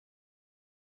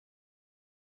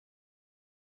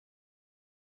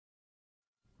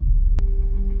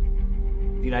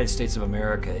The United States of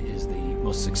America is the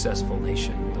most successful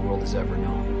nation the world has ever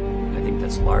known. And I think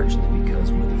that's largely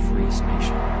because we're the freest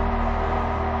nation.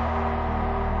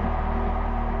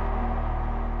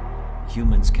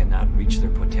 Humans cannot reach their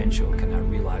potential, cannot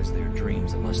realize their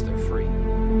dreams unless they're free.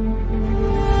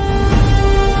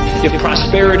 If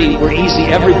prosperity were easy,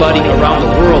 everybody around the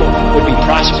world would be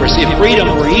prosperous. If freedom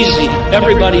were easy,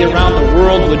 everybody around the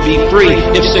world would be free.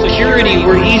 If security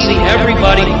were easy,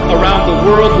 everybody around the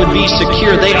world would be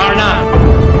secure. They are not.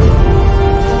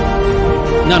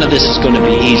 None of this is going to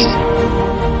be easy.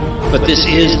 But this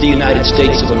is the United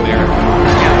States of America.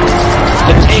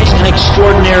 It takes an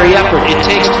extraordinary effort. It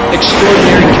takes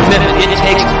extraordinary commitment. It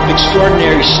takes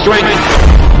extraordinary strength.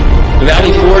 The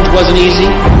Valley Forge wasn't easy.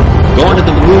 Going to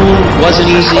the moon wasn't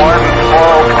easy.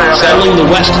 Settling the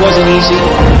West wasn't easy.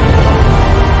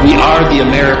 We are the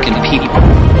American people.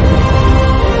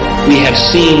 We have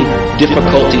seen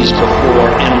difficulties before,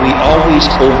 and we always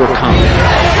overcome them.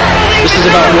 This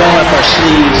is about rolling up our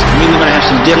sleeves. I mean, we're going to have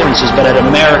some differences, but at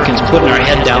Americans putting our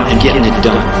head down and getting it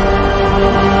done.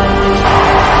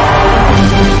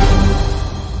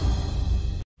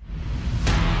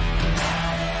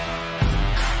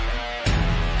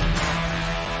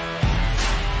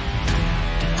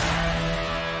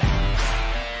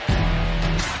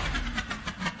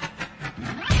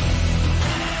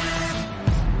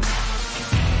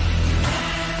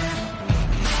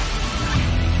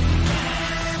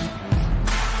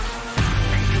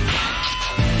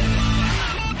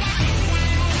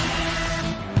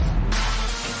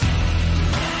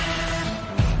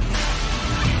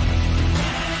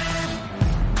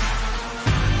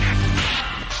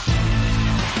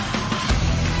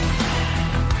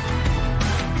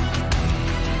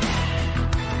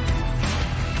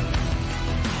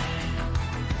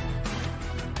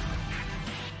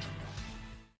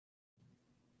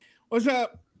 What's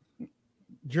up,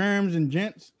 germs and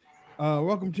gents?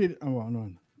 Welcome to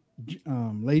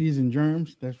ladies and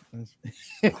germs. That's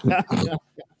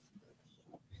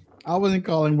I wasn't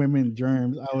calling women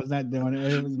germs. I was not doing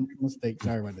it. It was a mistake.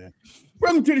 Sorry about that.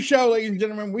 Welcome to the show, ladies and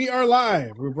gentlemen. We are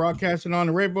live. We're broadcasting on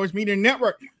the Red Voice Media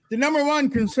Network, the #1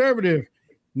 conservative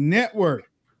network,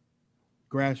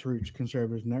 grassroots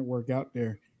conservative network out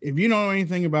there. If you don't know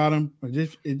anything about them, or if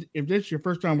this is your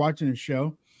first time watching the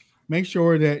show, make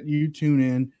sure that you tune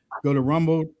in. Go to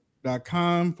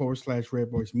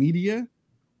rumble.com/Red Voice Media.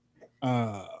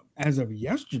 As of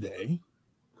yesterday,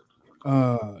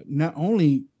 not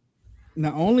only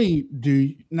can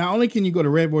you go to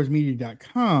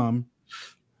redvoicemedia.com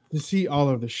to see all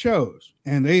of the shows,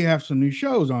 and they have some new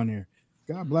shows on there.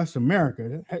 God bless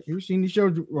America. Have you seen these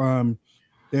shows?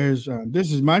 There's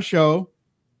This Is My Show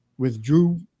with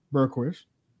Drew Berquist.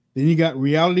 Then you got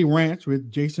Reality Rants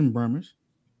with Jason Burmers.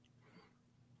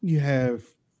 You have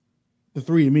the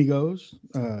Three Amigos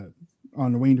on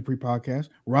the Wayne Dupree podcast.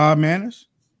 Rob Maness.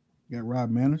 You got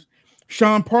Rob Maness.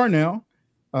 Sean Parnell.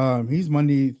 He's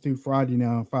Monday through Friday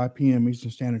now, 5 p.m. Eastern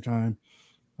Standard Time.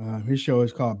 His show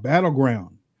is called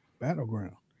Battleground. Then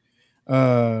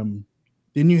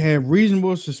you have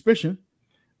Reasonable Suspicion,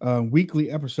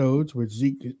 weekly episodes with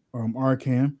Zeke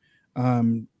Arcam.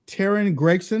 Taryn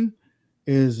Gregson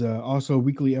is also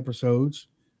weekly episodes.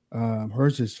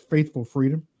 Hers is Faithful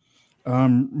Freedom.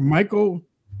 Michael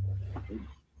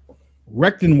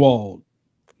Rechtenwald.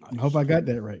 I hope I got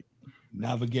that right.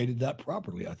 Navigated that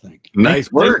properly, I think.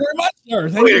 Nice work. Thank you very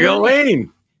much, sir. Way to go,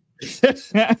 Wayne.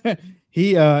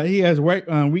 He has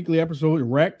weekly episodes.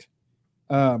 Wrecked.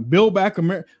 Build Back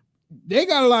America. They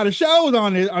got a lot of shows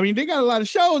on this. I mean, they got a lot of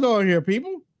shows on here,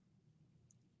 people.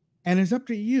 And it's up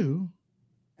to you.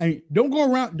 I mean, don't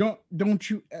go around. Don't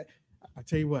you? I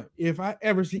tell you what. If I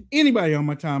ever see anybody on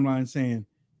my timeline saying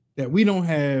that we don't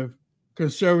have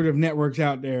conservative networks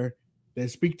out there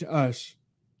that speak to us,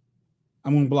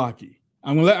 I'm gonna block you.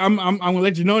 I'm gonna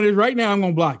let you know this right now. I'm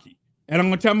gonna block you, and I'm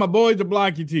gonna tell my boys to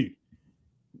block you too.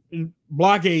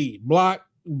 Blockade, block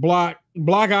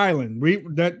island.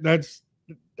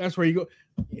 That's where you go.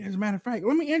 As a matter of fact,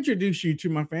 let me introduce you to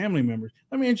my family members.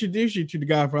 Let me introduce you to the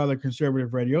Godfather of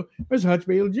Conservative Radio, Mr. Hutch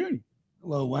Bailey Jr.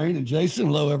 Hello, Wayne and Jason.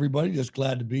 Hello, everybody. Just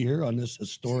glad to be here on this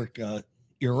historic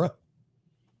era.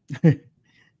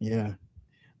 Yeah,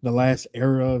 the last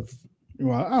era of.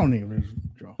 Well, I don't even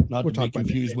draw. Not to be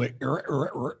confused with.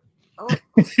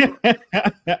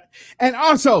 And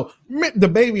also, the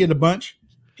baby of the bunch.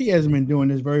 He hasn't been doing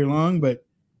this very long, but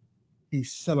he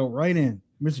settled right in.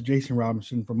 Mr. Jason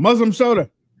Robinson from Muslim Soda.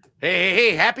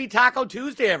 Hey, happy Taco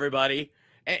Tuesday, everybody.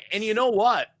 And you know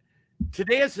what?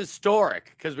 Today is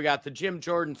historic because we got the Jim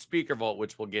Jordan speaker vote,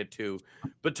 which we'll get to.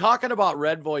 But talking about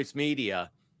Red Voice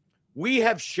Media, we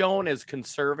have shown as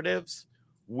conservatives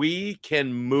we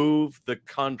can move the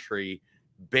country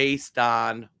based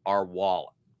on our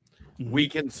wallet. We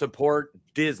can support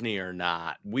Disney or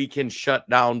not. We can shut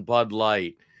down Bud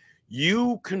Light.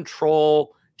 You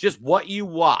control just what you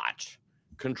watch,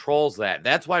 controls that.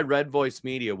 That's why Red Voice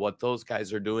Media, what those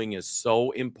guys are doing is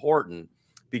so important,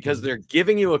 because they're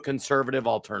giving you a conservative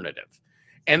alternative.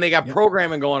 And they got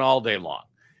programming going all day long.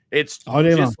 It's all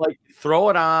day just long. like throw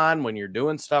it on when you're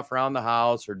doing stuff around the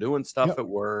house or doing stuff at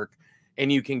work,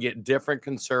 and you can get different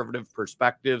conservative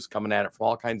perspectives coming at it from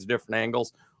all kinds of different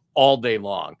angles all day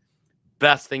long.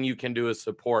 Best thing you can do is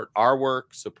support our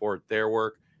work, support their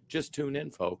work. Just tune in,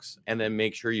 folks, and then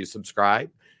make sure you subscribe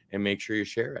and make sure you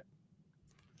share it.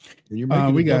 And you're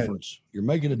making a difference. You're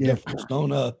making a difference.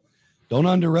 Don't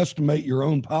underestimate your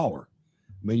own power.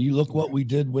 I mean, you look what we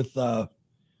did with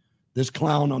this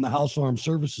clown on the House Armed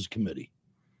Services Committee.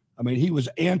 I mean, he was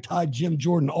anti-Jim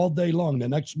Jordan all day long. The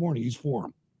next morning, he's for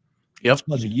him. That's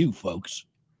because of you, folks.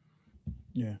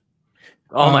 Yeah.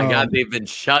 Oh, my God. They've been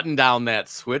shutting down that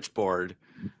switchboard.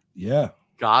 Yeah.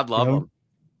 God love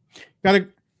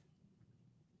them.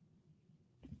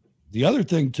 The other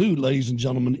thing, too, ladies and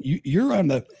gentlemen, you're on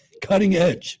the cutting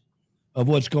edge of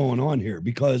what's going on here,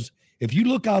 because if you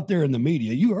look out there in the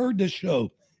media, you heard this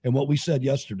show and what we said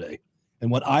yesterday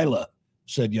and what Isla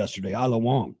said yesterday, Isla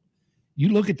Wong. You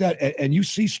look at that and you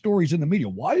see stories in the media.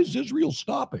 Why is Israel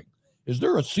stopping? Is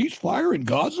there a ceasefire in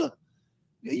Gaza?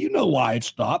 You know why it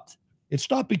stopped. It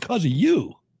stopped because of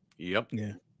you. Yep.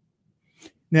 Yeah.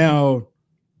 Now,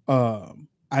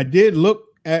 I did look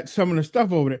at some of the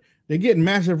stuff over there. They're getting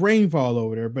massive rainfall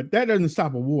over there, but that doesn't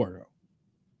stop a war, though.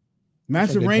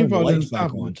 Massive rainfall doesn't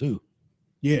stop one too.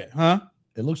 Yeah, huh?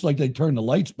 It looks like they turned the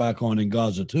lights back on in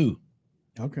Gaza too.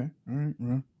 Okay, all right.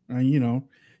 Well, you know,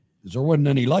 there wasn't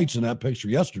any lights in that picture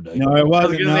yesterday. No, it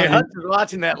wasn't. Because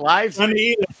watching that live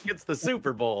stream against the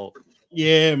Super Bowl.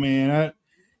 Yeah, man.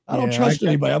 I don't trust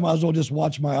anybody. I might as well just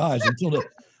watch my eyes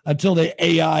until they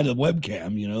AI the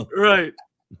webcam, you know. Right.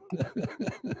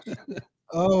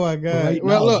 Oh my God. Right,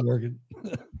 well, look,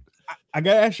 I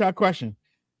gotta ask you a question,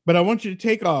 but I want you to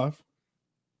take off.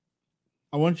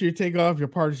 I want you to take off your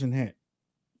partisan hat.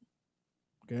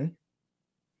 Okay.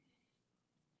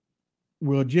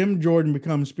 Will Jim Jordan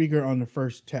become speaker on the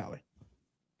first tally?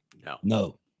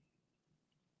 No.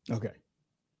 Okay.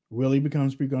 Will he become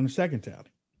speaker on the second tally?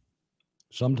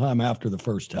 Sometime after the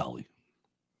first tally.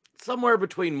 Somewhere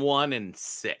between 1 and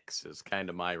 6 is kind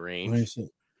of my range.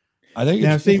 I think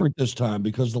it's different this time,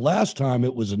 because the last time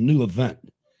it was a new event.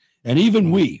 And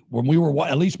even when we were,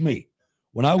 at least me,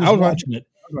 when I was watching it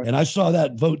and I saw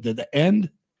that vote at the end,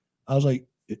 I was like,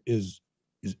 is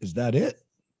that it?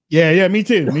 Yeah, me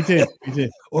too.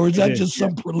 Or is that just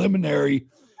some preliminary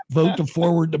vote to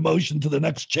forward the motion to the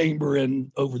next chamber and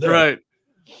over there? Right.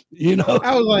 You know,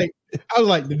 I was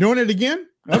like, they're doing it again?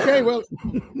 Okay, well,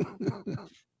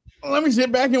 let me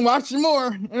sit back and watch some more.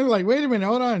 And I was like, wait a minute,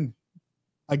 hold on.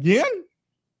 Again?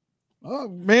 Oh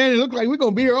man, it looked like we're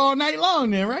gonna be here all night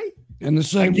long then, right? And the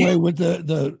same way with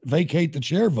the vacate the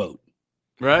chair vote.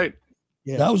 Right.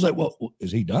 Yeah. That was like, well,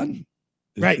 is he done?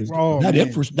 Right.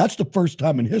 That's the first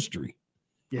time in history.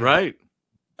 Yeah. Right.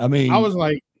 I mean, I was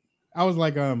like,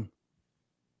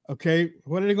 okay,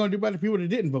 what are they gonna do about the people that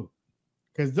didn't vote?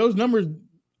 Because those numbers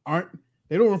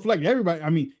they don't reflect everybody. I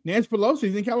mean, Nancy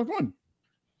Pelosi's in California.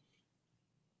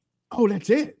 Oh, that's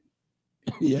it.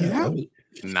 Yeah.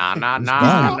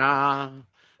 Nah.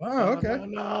 Oh, okay.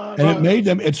 And it made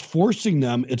them, it's forcing the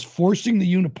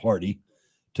uniparty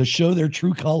to show their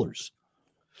true colors.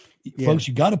 Yeah. Folks,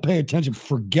 you got to pay attention.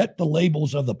 Forget the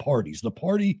labels of the parties. The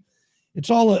party, it's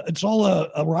all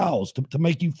a rouse to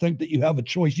make you think that you have a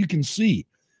choice. You can see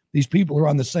these people are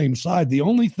on the same side. The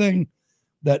only thing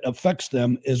that affects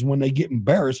them is when they get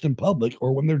embarrassed in public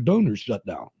or when their donors shut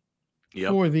down.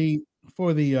 Yep.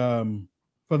 For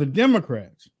the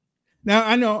Democrats. Now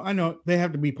I know they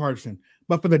have to be partisan,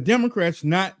 but for the Democrats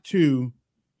not to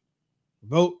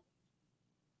vote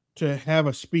to have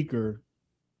a speaker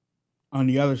on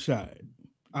the other side.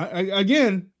 I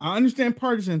understand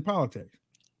partisan politics,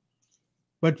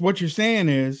 but what you're saying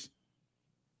is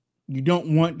you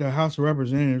don't want the House of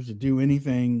Representatives to do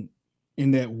anything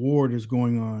in that war that's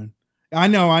going on. I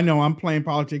know, I'm playing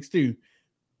politics too,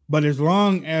 but as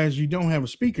long as you don't have a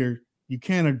speaker, you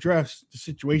can't address the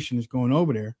situation that's going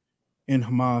over there in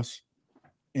Hamas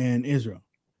and Israel.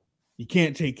 You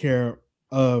can't take care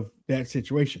of that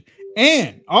situation.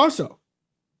 And also,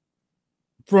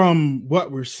 from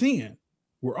what we're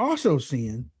also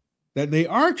seeing that they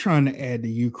are trying to add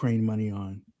the Ukraine money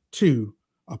on to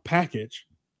a package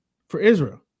for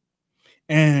Israel.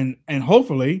 And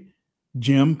hopefully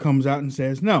Jim comes out and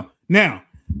says no. Now,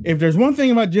 if there's one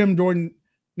thing about Jim Jordan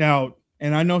now,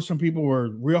 and I know some people were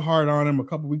real hard on him a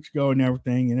couple weeks ago and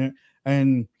everything,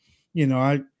 and you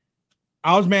know,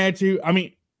 I was mad too. I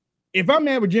mean, if I'm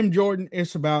mad with Jim Jordan,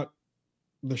 it's about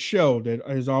the show that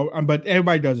is all. But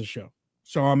everybody does a show,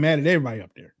 so I'm mad at everybody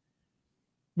up there.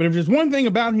 But if there's one thing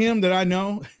about him that I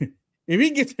know, if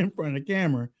he gets in front of the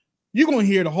camera, you're gonna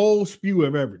hear the whole spew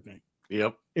of everything.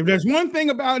 Yep. If there's one thing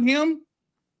about him,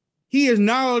 he is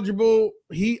knowledgeable.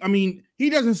 He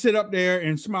doesn't sit up there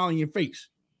and smile in your face.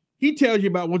 He tells you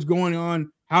about what's going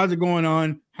on, how's it going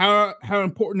on, how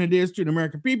important it is to the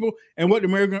American people, and what the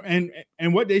American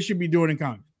and what they should be doing in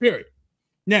Congress. Period.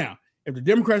 Now, if the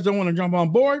Democrats don't want to jump on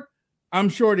board, I'm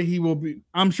sure that he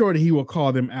will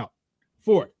call them out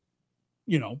for it.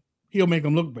 You know, he'll make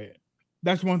them look bad.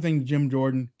 That's one thing Jim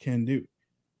Jordan can do.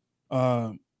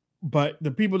 But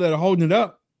the people that are holding it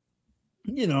up,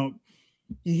 you know,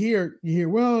 you hear,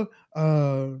 well,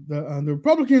 the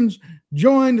Republicans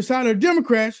joined the side of the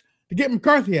Democrats to get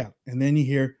McCarthy out. And then you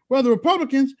hear, well, the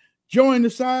Republicans joined the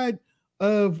side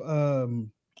of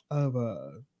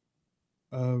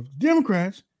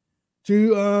Democrats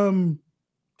to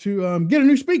get a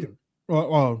new speaker.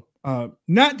 Well,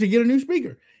 not to get a new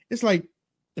speaker. It's like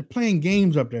they're playing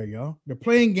games up there, y'all. They're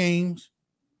playing games.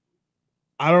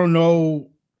 I don't know.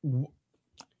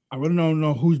 I really don't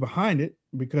know who's behind it,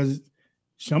 because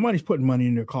somebody's putting money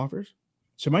in their coffers.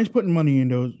 Somebody's putting money in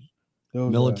those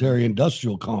military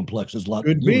industrial complexes.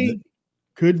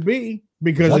 Could be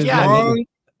because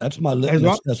that's my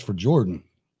litmus test for Jordan.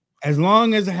 As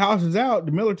long as the house is out,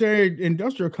 the military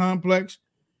industrial complex.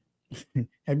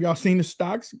 Have y'all seen the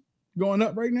stocks going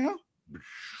up right now?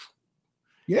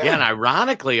 Yeah. Yeah, and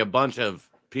ironically, a bunch of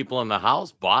people in the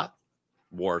House bought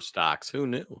war stocks. Who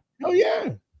knew? Oh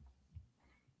yeah.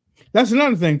 That's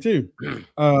another thing too.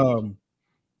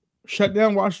 Shut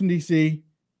down Washington D.C.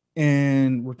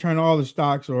 and return all the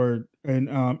stocks, and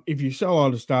if you sell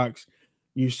all the stocks,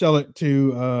 you sell it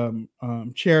to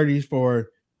charities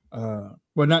for y'all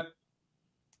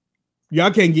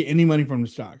can't get any money from the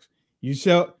stocks. You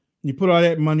put all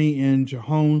that money into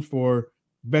homes for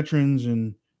veterans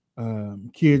and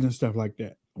kids and stuff like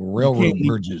that. Railroad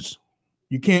bridges.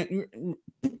 You can't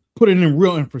put it in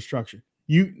real infrastructure.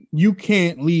 You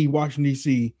can't leave Washington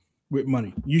D.C. with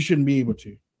money. You shouldn't be able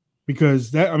to,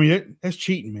 because that's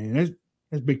cheating, man.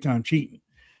 That's big time cheating.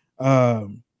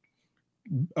 And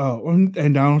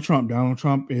Donald Trump. Donald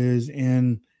Trump is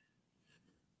in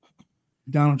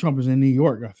New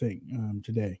York, I think,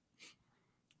 today.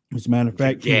 As a matter of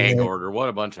fact, gag order. What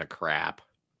a bunch of crap.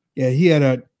 Yeah, he had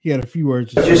a few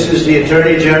words. Just as the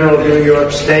Attorney General of New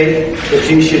York State,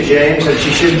 Letitia James, and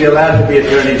she shouldn't be allowed to be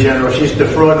Attorney General. She's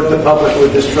defrauded the public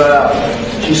with this trial.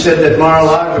 She said that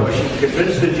Mar-a-Lago, she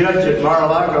convinced the judge that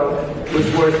Mar-a-Lago was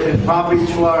worth, in Palm Beach,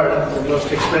 Florida, the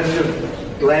most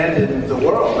expensive land in the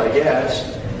world, I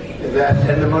guess,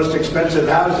 and the most expensive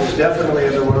houses definitely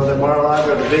in the world. At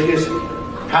Mar-a-Lago, the biggest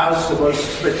house, the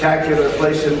most spectacular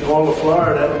place in all of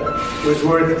Florida, was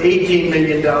worth $18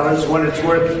 million when it's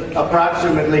worth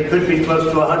approximately, could be close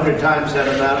to 100 times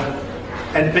that amount.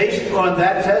 And based on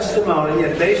that testimony,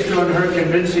 and based on her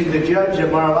convincing the judge that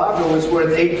Mar-a-Lago was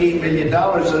worth $18 million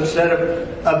instead of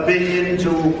 $1 billion to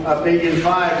 $1.5 billion,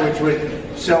 which would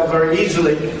sell very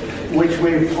easily, which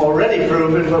we've already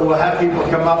proven, but we'll have people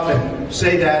come up and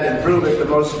say that and prove it, the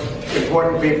most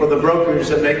important people, the brokers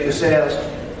that make the sales.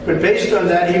 But based on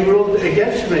that, he ruled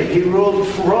against me. He ruled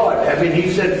fraud. I mean, he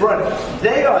said fraud.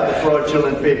 They are the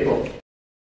fraudulent people.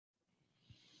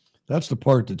 That's the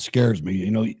part that scares me. You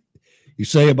know, you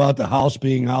say about the House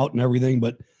being out and everything,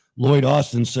 but Lloyd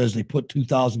Austin says they put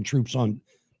 2,000 troops on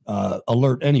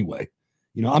alert anyway.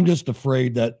 You know, I'm just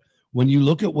afraid that when you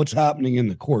look at what's happening in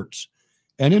the courts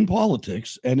and in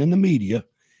politics and in the media,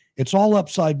 it's all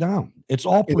upside down. It's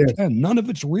all pretend. None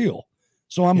of it's real.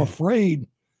 So I'm afraid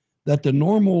that the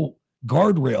normal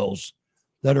guardrails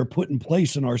that are put in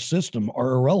place in our system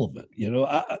are irrelevant. You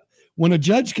know, when a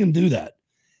judge can do that,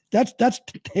 that's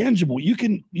tangible. You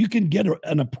can get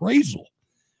an appraisal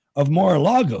of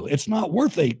Mar-a-Lago. It's not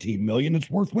worth 18 million. It's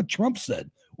worth what Trump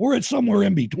said, or it's somewhere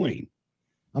in between.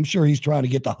 I'm sure he's trying to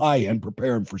get the high end,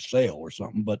 preparing for sale or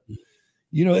something. But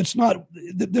you know, it's not.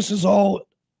 This is all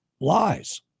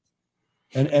lies.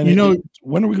 And you know,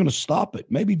 when are we going to stop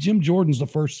it? Maybe Jim Jordan's the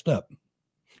first step.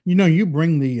 You know, you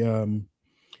bring the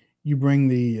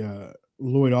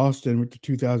Lloyd Austin with the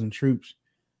 2,000 troops.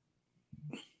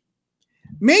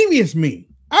 Maybe it's me.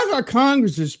 I thought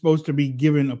Congress is supposed to be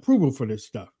giving approval for this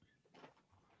stuff.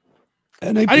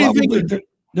 And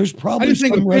there's probably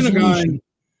some resolution.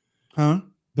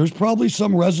 There's probably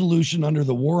some resolution under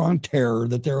the war on terror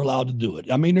that they're allowed to do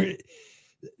it. I mean,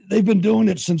 they've been doing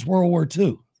it since World War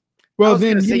II. Well,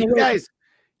 then then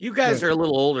you guys are a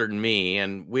little older than me,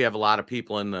 and we have a lot of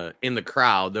people in the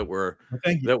crowd that were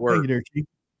thank you, there, Chief.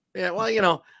 Yeah,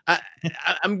 well,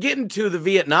 I'm getting to the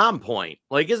Vietnam point.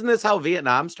 Like, isn't this how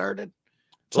Vietnam started?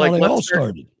 That's how they all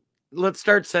started. Let's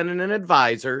start sending in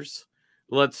advisors.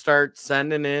 Let's start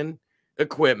sending in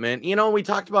equipment. We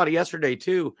talked about it yesterday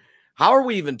too. How are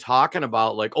we even talking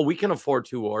about like, oh, we can afford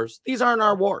 2 wars? These aren't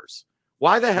our wars.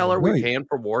 Why the hell are we paying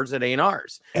for wars that ain't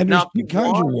ours? And now, there's 2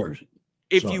 kinds of wars.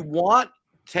 If you want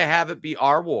to have it be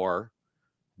our war,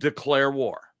 declare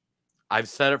war. I've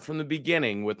said it from the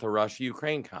beginning with the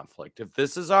Russia-Ukraine conflict. If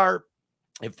this is our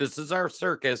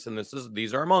circus and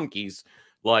these are monkeys,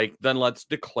 like, then let's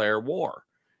declare war.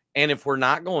 And if we're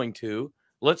not going to,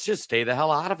 let's just stay the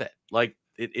hell out of it. Like,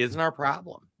 it isn't our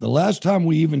problem. The last time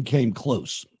we even came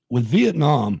close with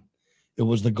Vietnam, it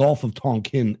was the Gulf of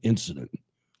Tonkin incident.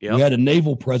 Yep. We had a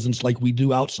naval presence like we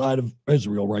do outside of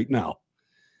Israel right now.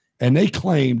 And they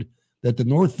claimed that the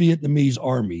North Vietnamese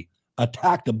army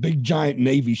attacked a big giant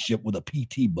Navy ship with a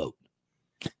PT boat.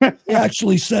 They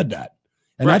actually said that.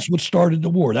 And that's what started the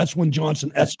war. That's when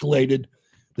Johnson escalated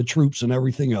the troops and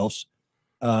everything else.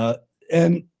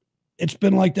 And it's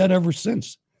been like that ever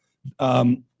since.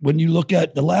 When you look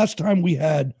at the last time we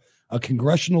had a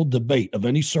congressional debate of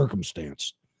any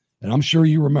circumstance, and I'm sure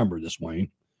you remember this,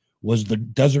 Wayne, was the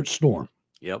Desert Storm.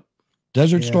 Yep.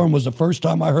 Desert Storm was the first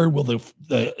time I heard, well,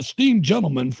 the esteemed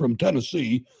gentleman from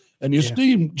Tennessee and the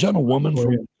esteemed gentlewoman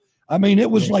from, I mean,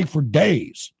 it was like for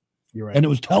days. You're right. And it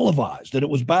was televised and it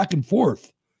was back and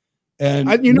forth. And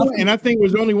I think it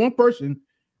was only one person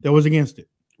that was against it.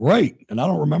 Right. And I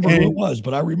don't remember who it was,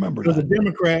 but I remember it was a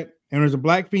Democrat and it was a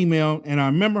black female. And I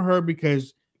remember her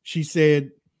because she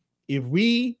said, if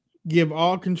we give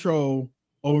all control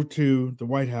over to the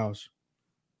White House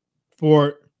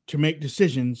to make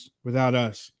decisions without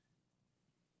us,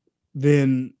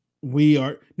 then we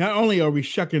are not only are we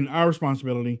shucking our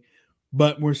responsibility,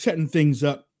 but we're setting things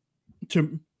up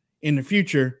to in the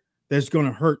future that's going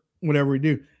to hurt whatever we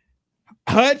do.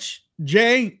 Hutch,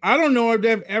 Jay, I don't know if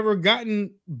they've ever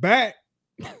gotten back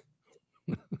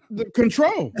the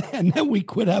control. And then we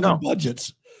quit having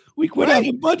budgets. We quit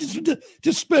having budgets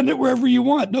to spend it wherever you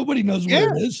want. Nobody knows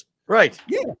where it is. Right.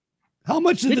 Yeah. How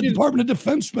much did the Department of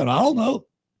Defense spend? I don't know.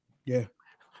 Yeah.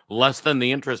 Less than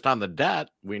the interest on the debt.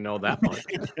 We know that much.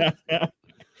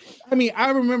 I mean,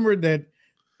 I remember that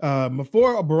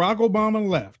before Barack Obama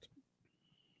left,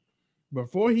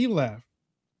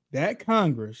 that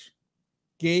Congress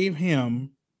gave him,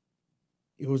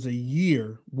 it was a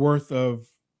year worth of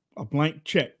a blank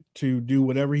check to do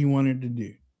whatever he wanted to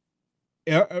do.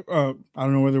 I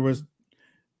don't know whether it was,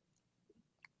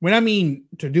 when I mean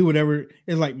to do whatever,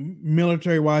 it's like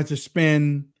military wise to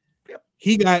spend.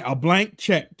 He got a blank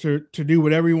check to do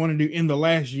whatever he wanted to do in the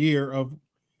last year of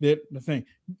the thing.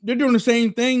 They're doing the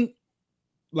same thing,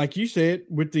 like you said,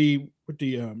 with the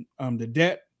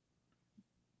debt,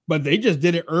 but they just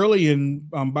did it early in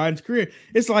Biden's career.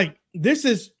 It's like this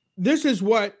is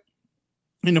what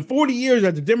in the 40 years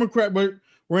that the Democrats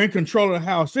were in control of the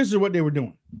House. This is what they were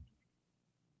doing.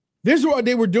 This is what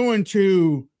they were doing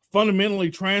to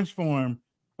fundamentally transform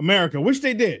America, which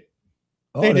they did.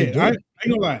 They did. I ain't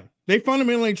gonna lie. They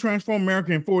fundamentally transformed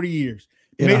America in 40 years.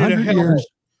 In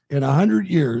 100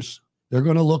 years, they're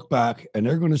going to look back and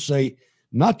they're going to say,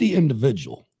 not the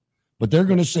individual, but they're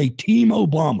going to say Team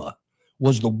Obama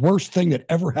was the worst thing that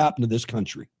ever happened to this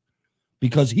country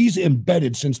because he's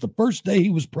embedded since the first day he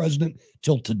was president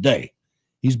till today.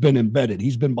 He's been embedded.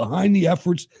 He's been behind the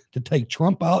efforts to take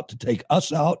Trump out, to take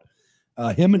us out.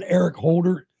 Him and Eric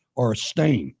Holder are a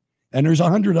stain. And there's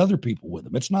 100 other people with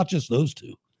him. It's not just those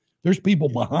two. There's people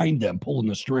behind them pulling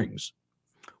the strings.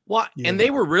 Well, and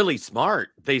they were really smart.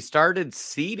 They started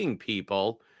seating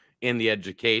people in the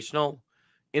educational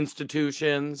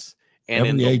institutions and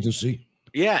in the agency.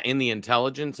 Yeah, in the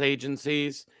intelligence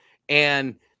agencies.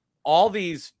 And all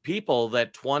these people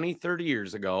that 20, 30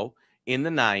 years ago in the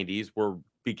 90s were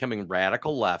becoming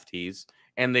radical lefties,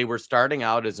 and they were starting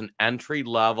out as an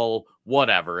entry-level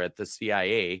whatever at the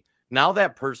CIA. Now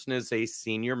that person is a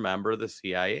senior member of the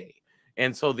CIA.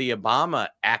 And so the Obama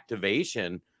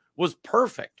activation was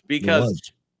perfect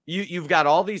because you've got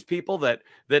all these people that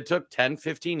took 10,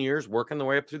 15 years working their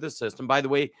way up through the system. By the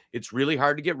way, it's really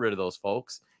hard to get rid of those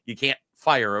folks. You can't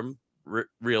fire them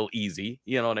real easy.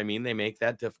 You know what I mean? They make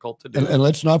that difficult to do. And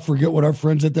let's not forget what our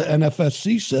friends at the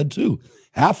NFSC said too.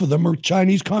 Half of them are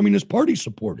Chinese Communist Party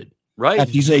supported at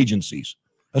these agencies,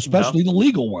 especially the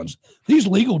legal ones. These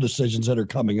legal decisions that are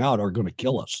coming out are going to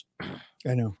kill us.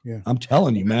 I know. Yeah. I'm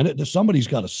telling you, man, somebody's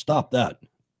got to stop that.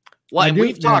 Well, and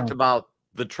we've talked about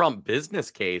the Trump business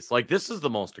case, like this is the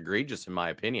most egregious in my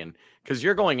opinion, because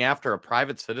you're going after a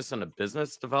private citizen, a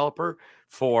business developer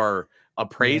for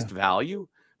appraised value.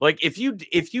 Like if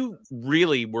you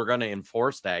really were going to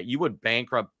enforce that, you would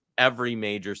bankrupt every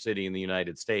major city in the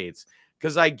United States,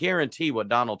 because I guarantee what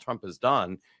Donald Trump has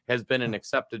done has been an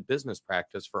accepted business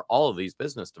practice for all of these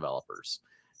business developers.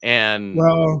 And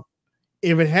well,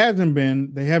 if it hasn't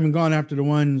been, they haven't gone after the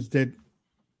ones that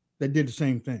did the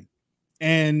same thing.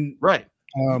 And right.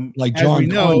 Like John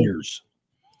Conyers.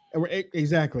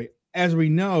 Exactly. As we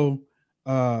know,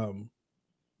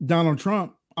 Donald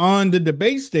Trump on the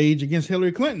debate stage against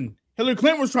Hillary Clinton. Hillary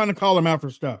Clinton was trying to call him out for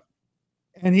stuff.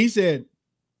 And he said,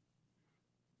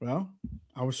 well,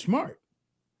 I was smart.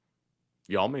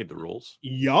 Y'all made the rules.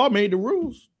 Y'all made the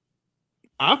rules.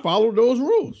 I followed those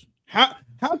rules. How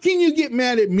can you get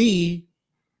mad at me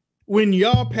when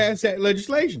y'all pass that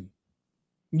legislation?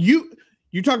 You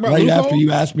talk about right after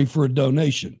you asked me for a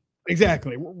donation.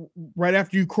 Exactly. Right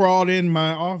after you crawled in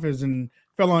my office and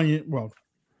fell on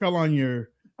your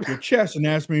chest and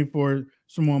asked me for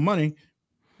some more money.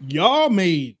 Y'all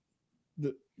made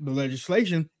the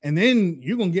legislation, and then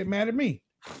you're gonna get mad at me.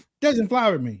 Doesn't fly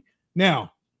with me.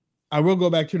 Now, I will go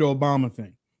back to the Obama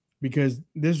thing, because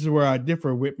this is where I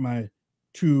differ with my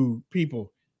two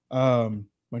people,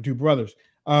 my two brothers.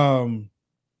 Obama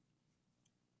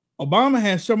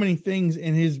has so many things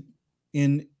in his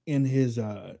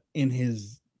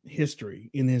history,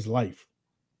 in his life,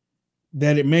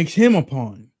 that it makes him a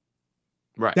pawn.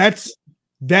 Right.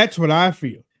 That's what I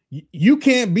feel. You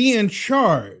can't be in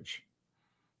charge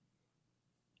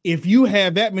if you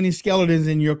have that many skeletons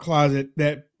in your closet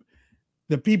that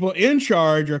the people in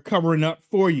charge are covering up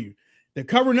for you. They're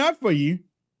covering up for you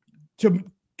to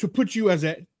put you as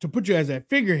that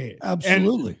figurehead.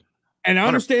 Absolutely. And I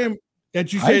understand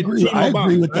that you said I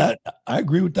agree with that. I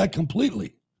agree with that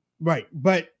completely. Right.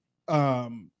 But I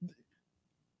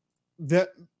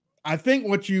think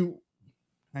what you,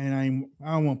 and I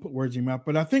don't want to put words in your mouth,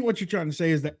 but I think what you're trying to say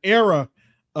is the era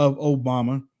of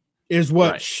Obama is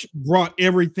what brought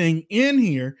everything in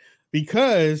here,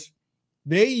 because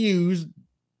they used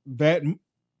that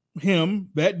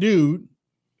dude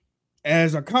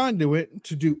as a conduit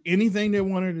to do anything they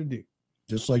wanted to do.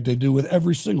 Just like they do with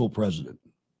every single president.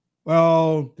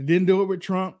 Well, they didn't do it with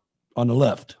Trump. On the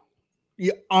left.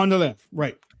 Yeah, on the left,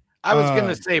 right. I was going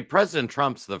to say President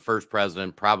Trump's the first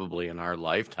president probably in our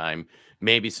lifetime,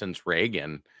 maybe since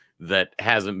Reagan, that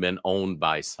hasn't been owned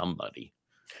by somebody.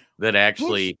 That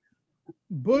actually...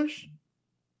 Bush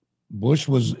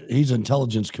was, he's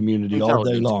intelligence community all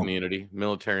day long. Community,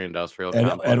 military industrial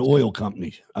and oil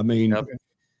company. I mean... Yep.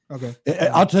 Okay.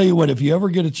 I'll tell you what, if you ever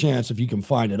get a chance, if you can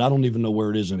find it, I don't even know where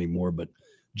it is anymore, but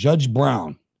Judge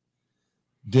Brown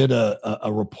did a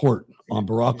report on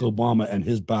Barack Obama and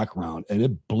his background, and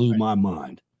it blew my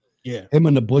mind. Yeah. Him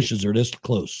and the Bushes are this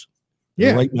close.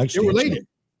 They're right next to each other.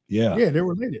 Yeah. Yeah, they're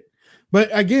related. But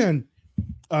again,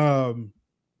 I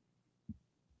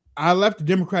left the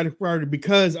Democratic Party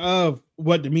because of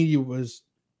what the media was.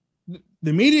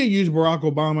 The media used Barack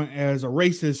Obama as a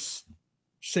racist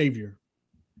savior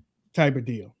type of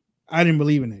deal. I didn't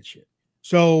believe in that shit.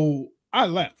 So I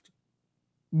left.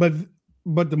 But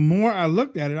the more I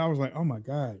looked at it, I was like, oh my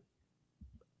God.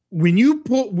 When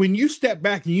you step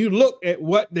back and you look at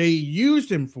what they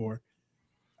used him for,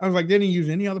 I was like, they didn't use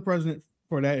any other president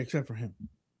for that except for him.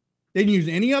 They didn't use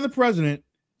any other president.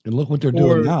 And look what they're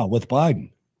doing now with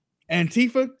Biden.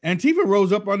 Antifa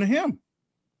rose up under him.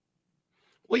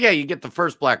 Well, yeah, you get the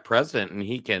first black president and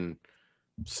he can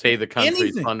say the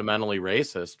country's fundamentally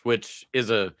racist, which is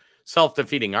a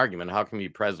self-defeating argument. How can we be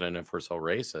president if we're so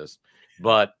racist?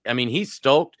 But I mean, he's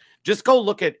stoked. Just go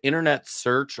look at internet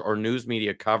search or news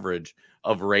media coverage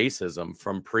of racism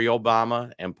from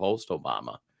pre-Obama and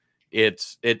post-Obama.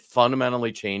 It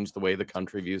fundamentally changed the way the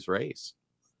country views race.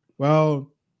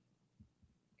 Well,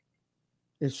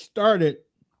 it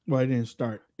didn't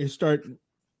start. It started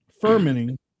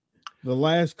fermenting the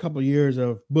last couple of years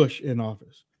of Bush in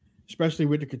office, especially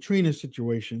with the Katrina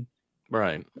situation.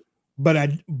 Right. But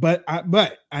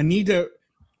I need to,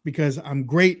 because I'm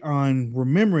great on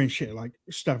remembering shit like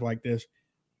stuff like this.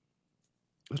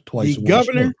 Twice the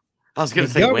governor. I was going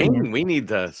to say, Wayne, we need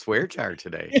the swear jar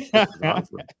today.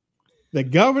 Awesome. The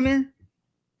governor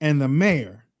and the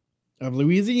mayor of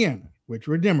Louisiana, which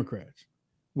were Democrats,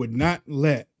 would not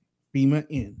let FEMA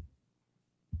in.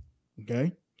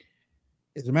 Okay.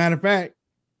 As a matter of fact,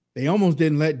 they almost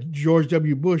didn't let George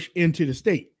W. Bush into the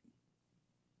state.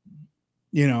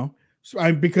 You know,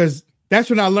 because that's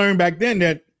when I learned back then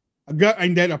that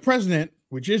a president,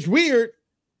 which is weird,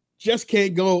 just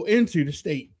can't go into the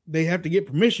state. They have to get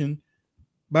permission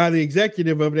by the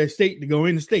executive of that state to go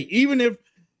in the state. Even if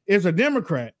it's a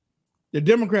Democrat, the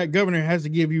Democrat governor has to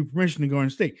give you permission to go in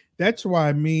the state. That's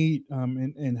why me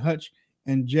and Hutch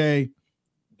and Jay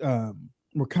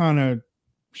were kind of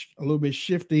a little bit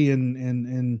shifty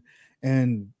and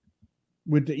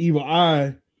with the evil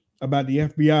eye about the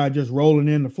FBI just rolling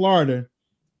into Florida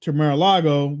to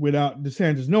Mar-a-Lago without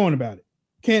DeSantis knowing about it.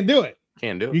 Can't do it.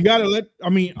 Can't do it. You got to let, I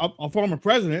mean, a former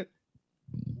president,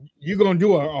 you're going to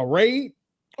do a raid?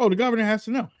 Oh, the governor has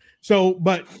to know. So,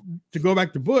 but to go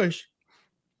back to Bush,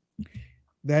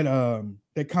 that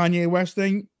Kanye West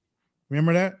thing,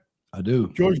 remember that? I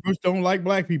do. George Bush don't like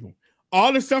black people.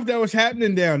 All the stuff that was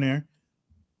happening down there,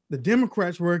 the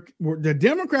Democrats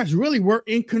really were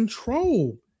in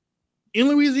control in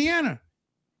Louisiana,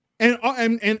 and all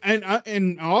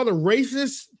the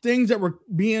racist things that were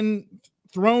being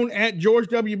thrown at George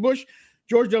W. Bush.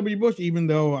 George W. Bush, even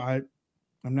though I'm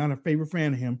not a favorite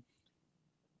fan of him,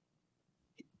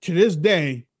 to this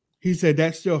day, he said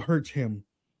that still hurts him.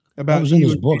 That was in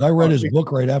his book. I read his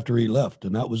book right after he left,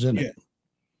 and that was in it.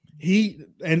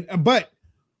 But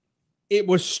it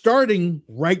was starting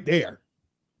right there.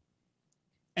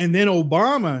 And then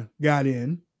Obama got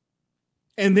in,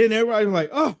 and then everybody was like,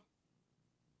 oh,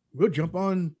 we'll jump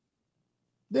on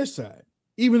this side,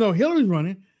 even though Hillary's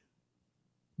running.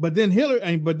 But then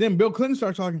Bill Clinton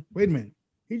started talking. Wait a minute.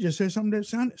 He just said something that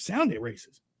sounded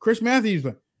racist. Chris Matthews,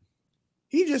 like,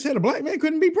 he just said a black man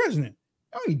couldn't be president.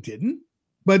 No, he didn't.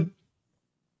 But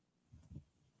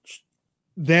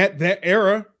that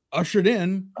era ushered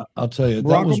in. I'll tell you,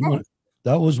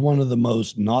 that was one of the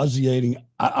most nauseating.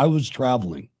 I was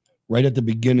traveling right at the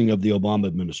beginning of the Obama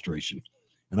administration,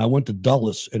 and I went to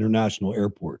Dulles International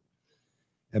Airport.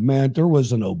 And man, there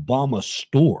was an Obama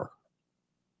store.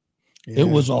 Yeah. It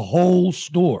was a whole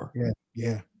store.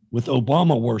 Yeah. With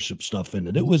Obama worship stuff in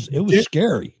it. It was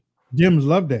scary. Dems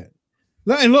loved that.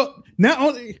 And look, not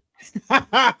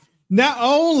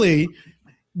only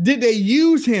did they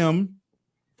use him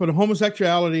for the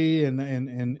homosexuality and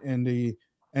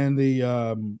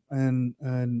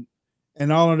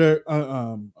all of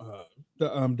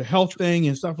the health thing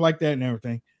and stuff like that and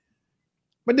everything,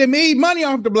 but they made money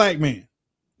off the black man.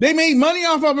 They made money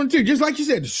off of them too, just like you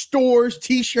said, the stores,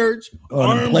 T-shirts,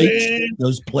 plates,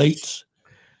 those plates.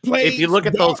 If you look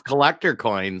at those collector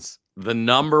coins, the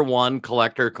number one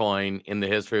collector coin in the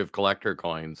history of collector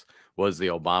coins was the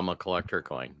Obama collector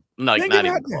coin. Like, not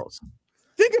even close.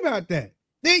 Think about that.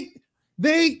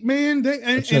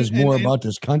 It says more about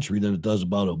this country than it does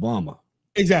about Obama.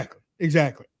 Exactly.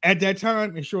 At that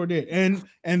time, it sure did. And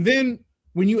then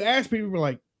when you ask people,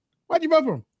 like, why'd you vote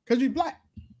for him? Because he's black.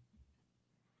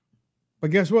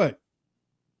 But guess what?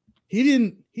 He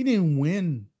didn't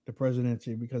win the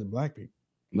presidency because of black people.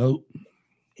 Nope.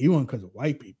 He won because of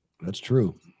white people. That's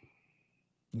true.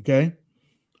 Okay.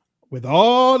 With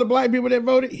all the black people that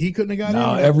voted, he couldn't have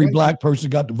got in. Every black person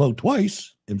got to vote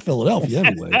twice in Philadelphia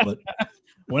anyway. But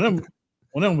one of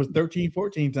them was 13,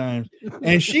 14 times.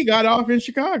 And she got off in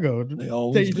Chicago. They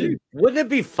always do. Wouldn't it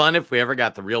be fun if we ever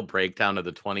got the real breakdown of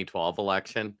the 2012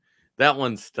 election? That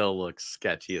one still looks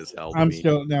sketchy as hell.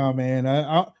 Man.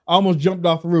 I almost jumped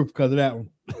off the roof because of that one.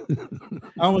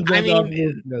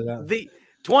 The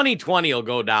 2020 will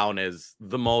go down as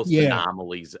the most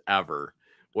anomalies ever,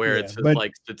 where it's just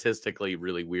like statistically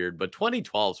really weird. But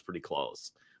 2012 is pretty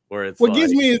close. Where it's what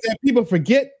gets me is that people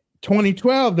forget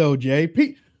 2012 though, Jay.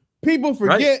 People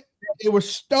forget that it was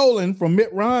stolen from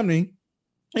Mitt Romney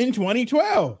in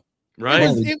 2012.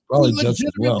 Right? Probably just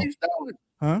as well. Stolen.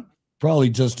 Huh? Probably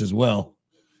just as well.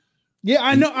 Yeah,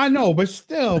 I know, but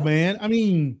still, man. I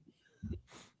mean,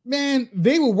 man,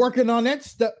 they were working on that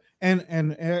stuff.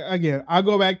 And again, I'll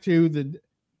go back to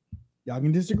y'all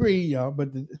can disagree, y'all, but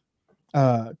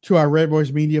to our Red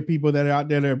Voice Media people that are out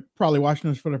there that are probably watching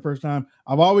us for the first time,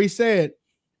 I've always said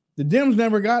the Dems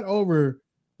never got over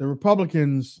the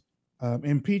Republicans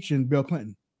impeaching Bill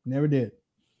Clinton. Never did.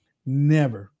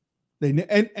 Never.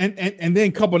 And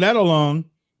then couple that along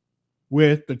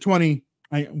with the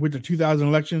 2000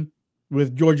 election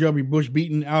with George W. Bush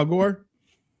beating Al Gore,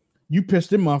 you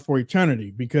pissed him off for eternity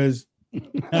because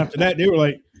after that they were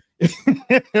like,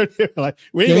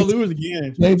 we ain't gonna lose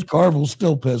again. James Carville's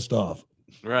still pissed off.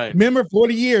 Right. Remember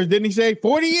 40 years, didn't he say?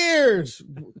 40 years.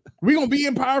 We're gonna be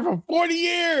in power for 40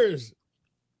 years.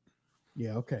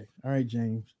 Yeah, okay. All right,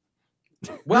 James.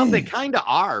 Well, they kind of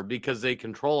are because they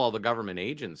control all the government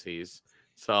agencies.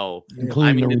 So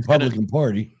including the Republican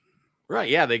Party. Right.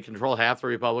 Yeah, they control half the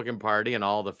Republican Party and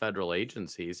all the federal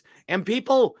agencies. And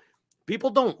people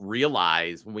don't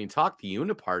realize when we talk the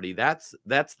uniparty, that's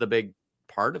the big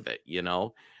part of it, you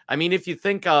know. I mean, if you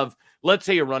think of, let's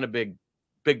say you run a big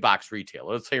big box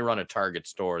retailer. Let's say you run a Target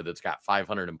store that's got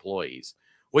 500 employees.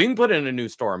 Well, you can put in a new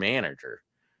store manager,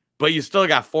 but you still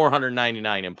got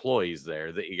 499 employees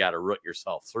there that you got to root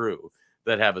yourself through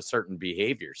that have a certain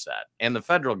behavior set. And the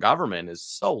federal government is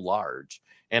so large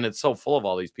and it's so full of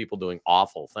all these people doing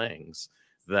awful things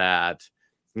that,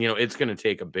 you know, it's going to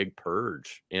take a big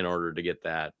purge in order to get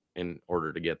that, in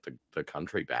order to get the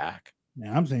country back.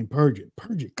 Now I'm saying purge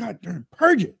it, God darn,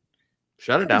 purge it.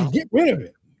 Shut it down. Get rid of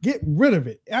it. Get rid of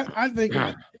it. I think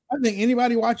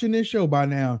anybody watching this show by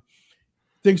now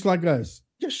thinks like us.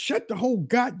 Just shut the whole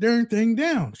goddamn thing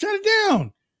down. Shut it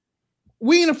down.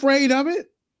 We ain't afraid of it.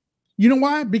 You know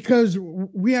why? Because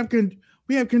we have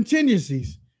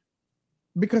contingencies.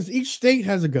 Because each state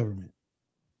has a government.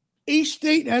 Each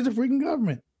state has a freaking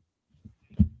government.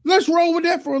 Let's roll with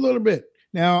that for a little bit.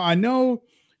 Now, I know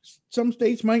some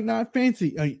states might not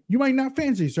fancy, you might not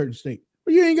fancy a certain state,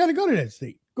 but you ain't got to go to that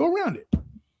state. Go around it.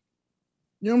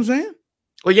 You know what I'm saying?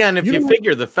 Well, yeah, and if you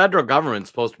figure the federal government's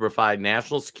supposed to provide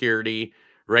national security,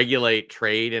 regulate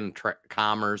trade and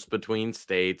commerce between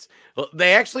states,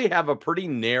 they actually have a pretty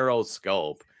narrow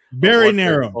scope. Very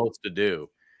narrow. Supposed to do.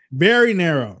 Very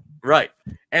narrow. Right.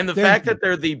 And the fact that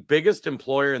they're the biggest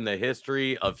employer in the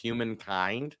history of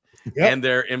humankind, and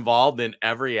they're involved in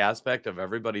every aspect of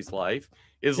everybody's life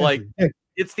is like,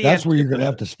 it's the that's where you're going to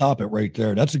have to stop it right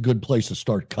there. That's a good place to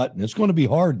start cutting. It's going to be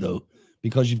hard though,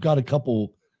 because you've got a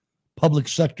couple public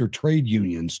sector trade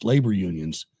unions, labor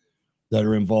unions that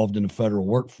are involved in the federal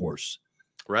workforce.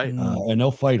 Right. And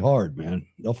they'll fight hard, man.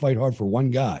 They'll fight hard for one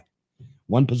guy,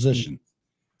 one position.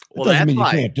 Well, doesn't mean you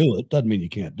can't do it. Doesn't mean you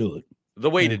can't do it. The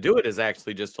way to do it is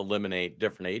actually just eliminate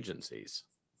different agencies.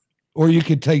 Or you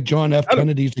could take John F.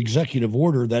 Kennedy's executive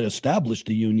order that established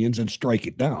the unions and strike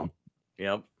it down.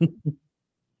 Yep.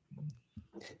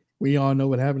 We all know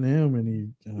what happened to him, and he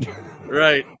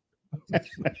right.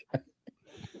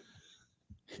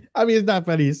 I mean, it's not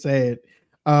funny to say it.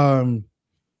 I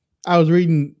was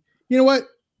reading, you know what?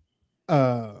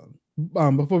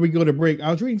 Before we go to break,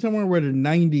 I was reading somewhere where the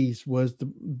 90s was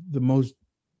the most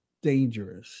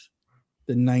dangerous.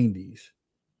 The 90s.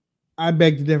 I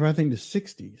beg to differ. I think the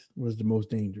 60s was the most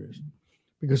dangerous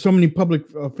because so many public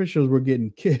officials were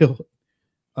getting killed,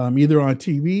 either on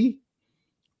TV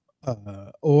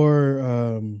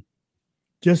or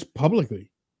just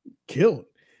publicly killed.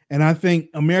 And I think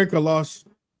America lost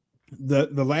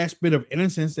the last bit of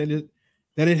innocence that it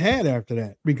had after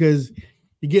that, because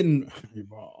you're getting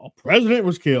a president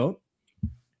was killed.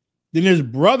 Then his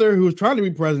brother, who was trying to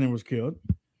be president, was killed.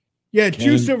 You had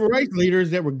two civil rights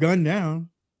leaders that were gunned down.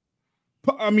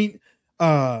 I mean,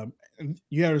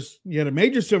 you had a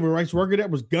major civil rights worker that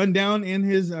was gunned down in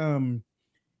his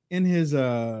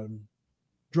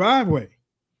driveway.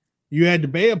 You had the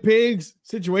Bay of Pigs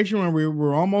situation where we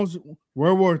were almost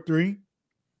World War III.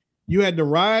 You had the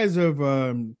rise of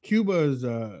Cuba's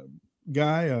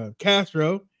guy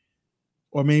Castro,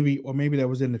 or maybe that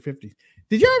was in the 50s.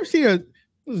 Did you ever see it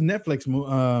was a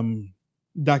Netflix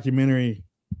documentary?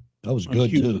 That was good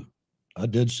too. I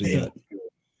did see that.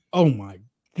 Oh my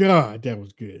God, that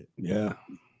was good. Yeah.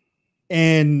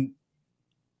 And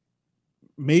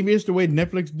maybe it's the way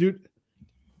Netflix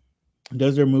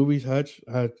does their movies, Hutch.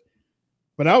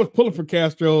 But I was pulling for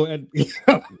Castro. I mean,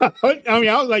 I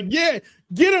was like, yeah,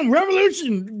 get him,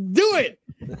 revolution, do it.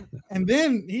 And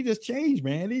then he just changed,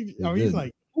 man. He's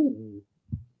like, ooh.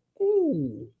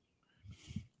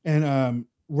 And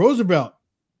Roosevelt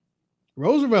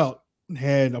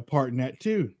had a part in that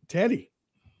too.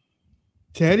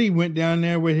 Teddy went down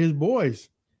there with his boys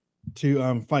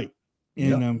to fight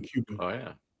in Cuba. Oh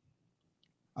yeah.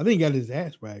 I think he got his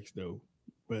ass waxed though.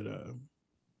 But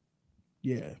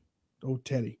yeah, old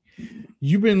Teddy.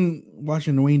 You've been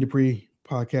watching the Wayne Dupree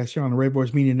podcast here on the Red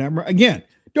Voice Media Network. Again,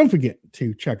 don't forget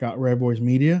to check out Red Voice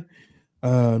Media,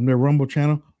 their Rumble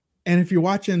channel. And if you're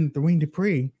watching the Wayne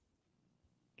Dupree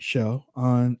show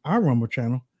on our Rumble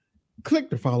channel, click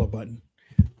the follow button.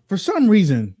 For some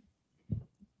reason,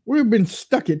 we've been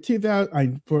stuck at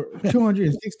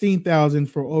 216,000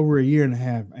 for over a year and a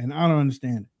half, and I don't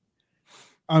understand it.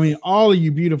 I mean, all of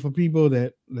you beautiful people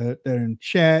that are in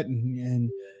chat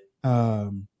and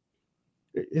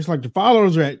it's like the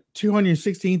followers are at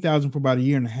 216,000 for about a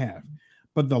year and a half,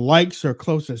 but the likes are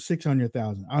close to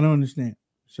 600,000. I don't understand.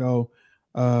 So,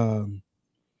 and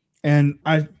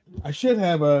I should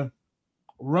have a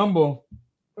Rumble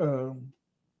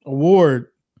award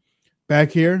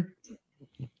back here,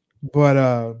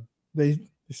 but they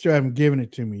still haven't given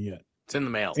it to me yet. It's in the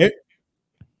mail.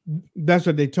 That's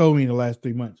what they told me the last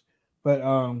 3 months, but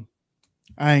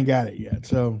I ain't got it yet.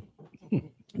 So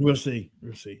we'll see.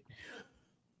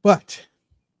 But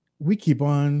we keep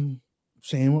on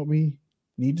saying what we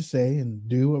need to say and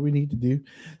do what we need to do.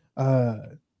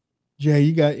 Jay,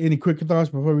 you got any quick thoughts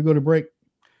before we go to break?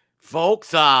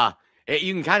 Folks,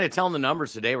 you can kind of tell in the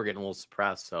numbers today we're getting a little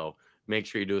suppressed, so make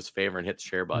sure you do us a favor and hit the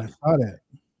share button. I saw that.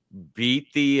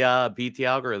 Beat the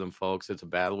algorithm, folks. It's a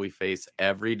battle we face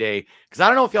every day. Because I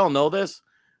don't know if y'all know this,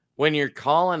 when you're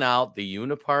calling out the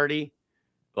uniparty,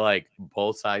 like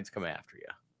both sides come after you.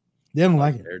 They don't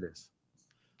like it. There it is.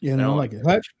 Yeah, they don't like it.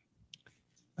 Hutch?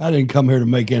 I didn't come here to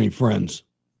make any friends.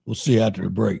 We'll see you after the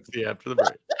break. See you after the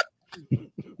break.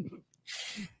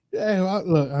 Yeah, well,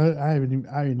 look, I haven't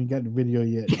even got the video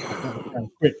yet.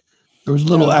 There was a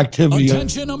little activity.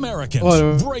 Attention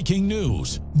Americans, breaking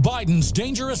news. Biden's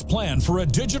dangerous plan for a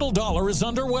digital dollar is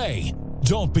underway.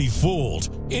 Don't be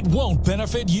fooled. It won't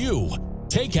benefit you.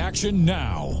 Take action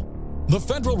now. The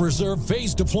Federal Reserve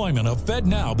phased deployment of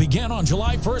FedNow began on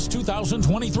July 1st,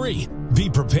 2023. Be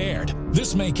prepared.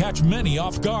 This may catch many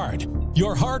off guard.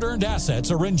 Your hard-earned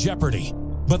assets are in jeopardy.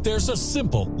 But there's a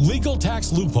simple legal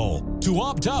tax loophole to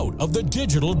opt out of the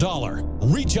digital dollar.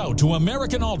 Reach out to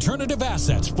American Alternative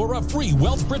Assets for a free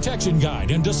wealth protection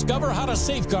guide and discover how to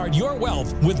safeguard your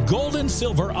wealth with gold and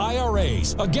silver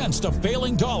IRAs against a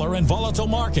failing dollar and volatile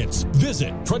markets.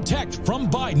 Visit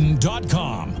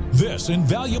protectfrombiden.com. This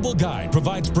invaluable guide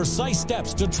provides precise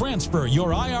steps to transfer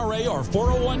your IRA or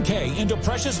 401k into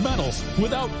precious metals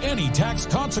without any tax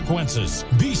consequences.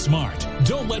 Be smart.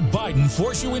 Don't let Biden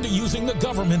force you into using the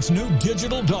government's new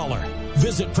digital dollar.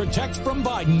 Visit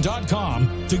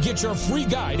protectfrombiden.com to get your free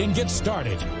guide and get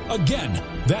started. Again,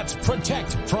 that's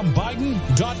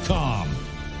protectfrombiden.com.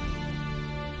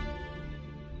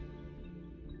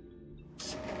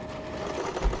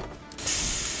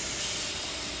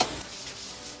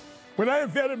 When I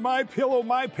invented MyPillow,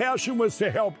 my passion was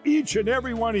to help each and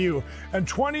every one of you. And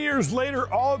 20 years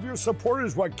later, all of your support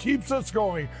is what keeps us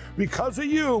going. Because of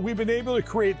you, we've been able to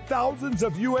create thousands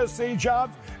of USA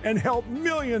jobs and help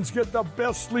millions get the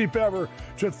best sleep ever.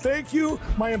 To thank you,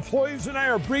 my employees and I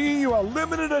are bringing you a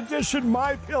limited edition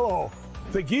MyPillow.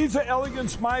 The Giza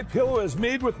Elegance MyPillow is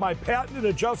made with my patented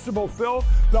adjustable fill,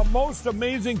 the most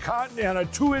amazing cotton, and a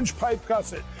 2-inch pipe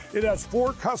gusset. It has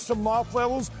 4 custom loft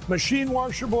levels, machine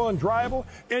washable and dryable,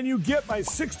 and you get my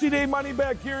 60-day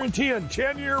money-back guarantee and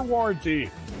 10-year warranty.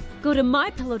 Go to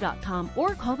mypillow.com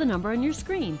or call the number on your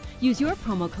screen. Use your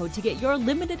promo code to get your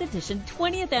limited edition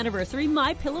 20th anniversary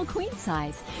MyPillow queen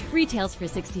size. Retails for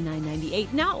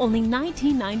 $69.98, now only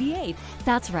 $19.98.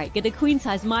 That's right, get a queen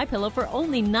size MyPillow for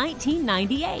only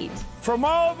 $19.98. From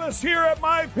all of us here at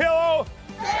MyPillow,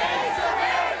 thanks,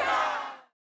 America!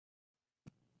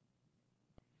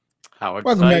 How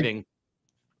exciting.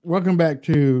 Welcome back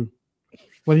to,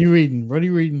 what are you reading? What are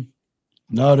you reading?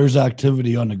 No, there's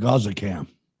activity on the Gaza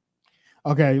camp.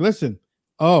 Okay, listen.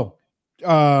 Real quick.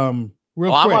 I'm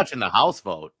watching the House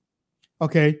vote.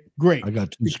 Okay, great. I got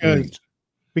 2 screens.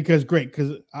 Because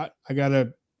I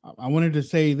wanted to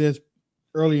say this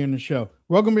earlier in the show.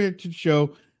 Welcome back to the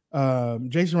show.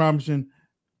 Jason Robinson,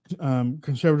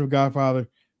 conservative godfather,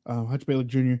 Hutch Bailey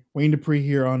Jr., Wayne Dupree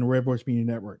here on the Red Voice Media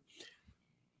Network.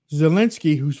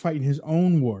 Zelensky, who's fighting his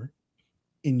own war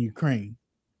in Ukraine,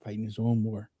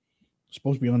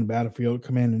 supposed to be on the battlefield,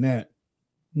 commanding that,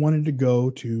 wanted to go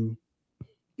to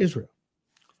Israel.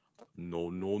 No,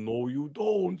 you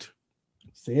don't.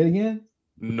 Say it again.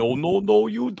 No,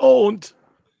 you don't.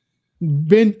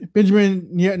 Benjamin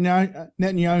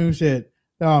Netanyahu said,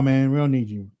 "Oh man, we don't need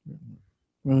you.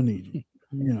 We don't need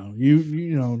you. No,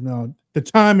 the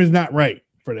time is not right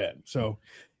for that." So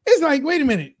it's like, wait a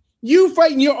minute, you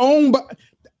fighting your own.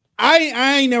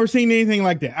 I ain't never seen anything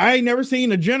like that. I ain't never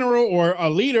seen a general or a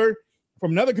leader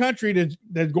from another country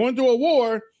that's going through a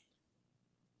war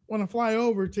want to fly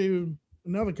over to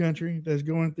another country that's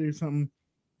going through something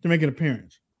to make an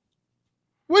appearance.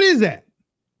 What is that?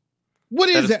 What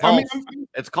is that?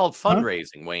 It's called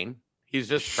fundraising, Wayne. He's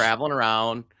just traveling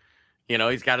around.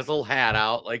 He's got his little hat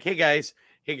out. Like, hey guys,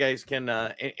 can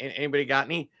anybody got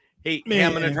any? Hey,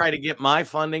 I'm going to try to get my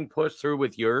funding pushed through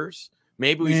with yours.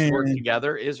 Maybe we should work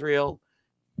together, Israel,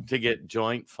 to get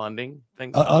joint funding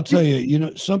things. I'll tell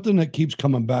you, something that keeps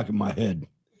coming back in my head.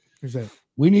 What's that?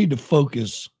 We need to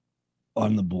focus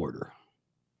on the border.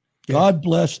 Yes. God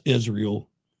bless Israel.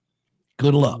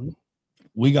 Good luck.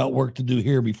 We got work to do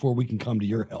here before we can come to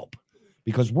your help,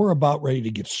 because we're about ready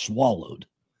to get swallowed.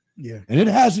 Yeah. And it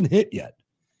hasn't hit yet.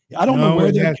 I don't know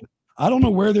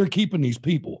where they're keeping these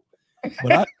people.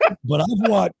 But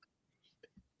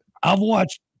I've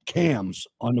watched cams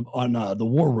on the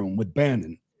War Room with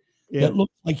Bannon that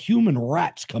look like human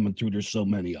rats coming through. There's so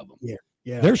many of them.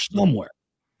 Yeah. They're somewhere.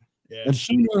 Yeah. And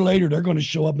sooner or later they're going to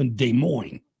show up in Des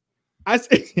Moines.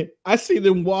 I see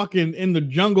them walking in the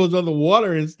jungles of the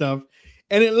water and stuff,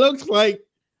 and it looks like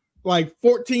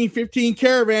 14, 15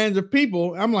 caravans of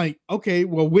people. I'm like, okay,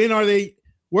 well, when are they?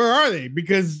 Where are they?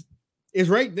 Because it's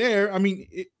right there. I mean,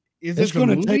 is this going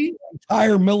to take movie? the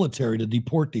entire military to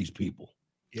deport these people.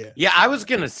 Yeah, I was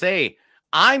gonna say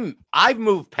I've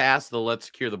moved past the let's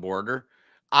secure the border.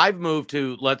 I've moved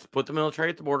to let's put the military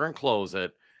at the border and close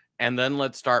it, and then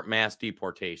let's start mass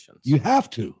deportations. You have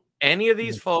to. Any of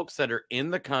these folks that are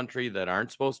in the country that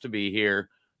aren't supposed to be here,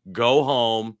 go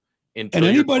home. And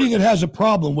anybody that has a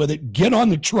problem with it, get on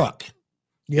the truck.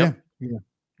 Yep.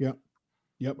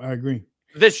 I agree.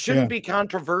 This shouldn't be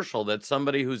controversial that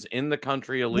somebody who's in the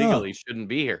country illegally shouldn't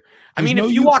be here. I mean, no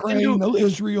if you walk into no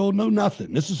Israel, no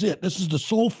nothing. This is it. This is the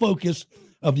sole focus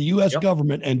of the U.S.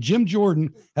 government, and Jim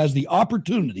Jordan has the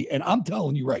opportunity. And I'm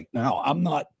telling you right now, I'm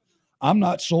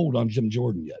not sold on Jim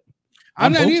Jordan yet.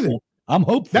 I'm not either. I'm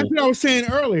hopeful. That's what I was saying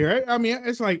earlier. I mean,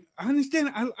 it's like I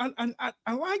understand.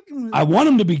 I like him. I want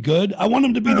him to be good. I want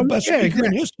him to be the best speaker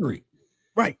in history.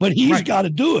 Right. But he's got to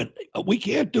do it. We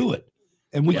can't do it.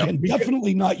 And we can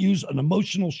definitely not use an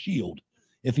emotional shield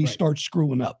if he starts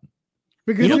screwing up.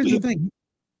 Because here's the thing.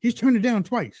 He's turned it down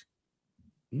twice.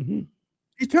 Mm-hmm.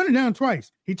 He's turned it down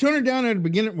twice. He turned it down at the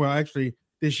beginning. Well, actually,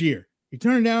 this year. He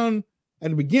turned it down at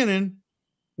the beginning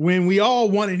when we all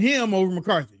wanted him over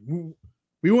McCarthy.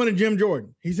 We wanted Jim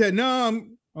Jordan. He said, no,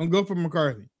 I'm going to go for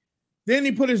McCarthy. Then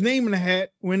he put his name in the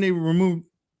hat when they removed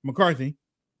McCarthy.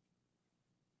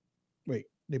 Wait,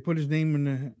 they put his name in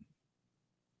the hat.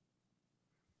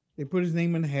 They put his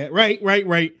name in the hat.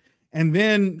 Right. And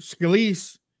then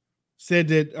Scalise said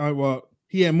that, well,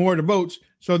 he had more of the votes.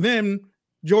 So then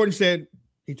Jordan said,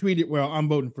 he tweeted, well, I'm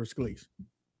voting for Scalise.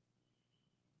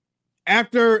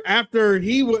 After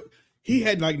he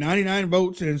had like 99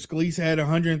 votes and Scalise had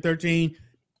 113.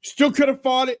 Still could have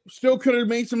fought it. Still could have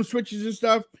made some switches and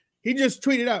stuff. He just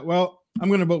tweeted out, well, I'm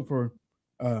going to vote for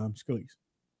Scalise.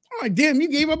 I'm like, damn, you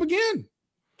gave up again.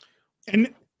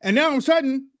 And now all of a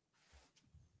sudden,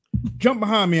 jump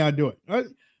behind me, I do it.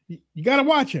 You got to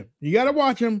watch him. You got to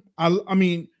watch him. I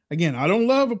mean, again, I don't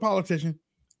love a politician.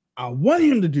 I want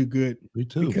him to do good. Me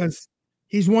too. Because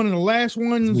he's one of the last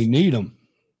ones. We need him.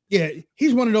 Yeah,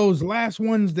 he's one of those last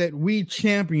ones that we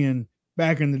championed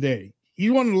back in the day.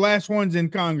 He's one of the last ones in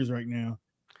Congress right now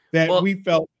that we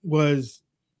felt was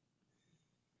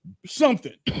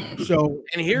something. So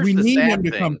and here's we the need sad him to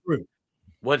thing. come through.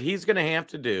 What he's going to have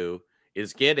to do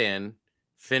is get in,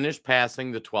 finish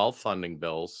passing the 12 funding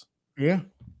bills. Yeah.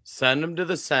 Send them to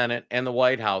the Senate and the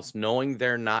White House, knowing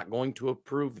they're not going to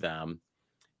approve them,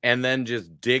 and then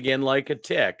just dig in like a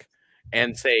tick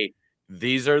and say,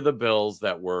 these are the bills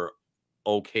that were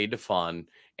okay to fund.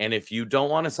 And if you don't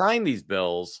want to sign these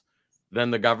bills, then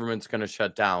the government's going to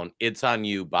shut down. It's on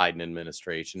you, Biden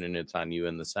administration, and it's on you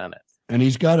in the Senate. And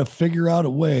he's got to figure out a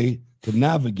way to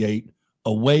navigate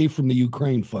away from the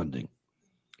Ukraine funding.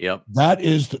 Yep. That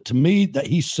is, to me, that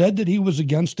he said that he was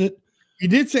against it. He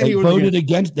did say he voted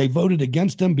against. They voted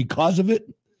against him because of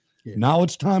it. Yeah. Now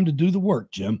it's time to do the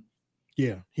work, Jim.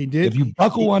 Yeah, he did. If you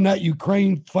buckle on that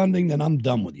Ukraine funding, then I'm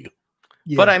done with you.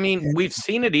 Yeah. But I mean, we've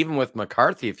seen it even with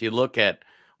McCarthy. If you look at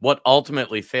what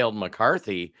ultimately failed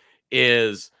McCarthy,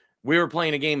 is we were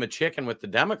playing a game of chicken with the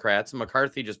Democrats, and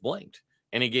McCarthy just blinked,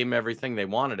 and he gave them everything they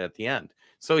wanted at the end.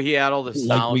 So he had all this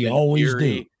sound, like we always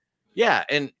theory. do. Yeah,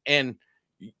 and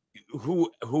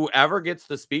whoever gets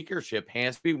the speakership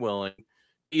has to be willing to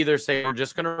either say we're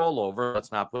just going to roll over,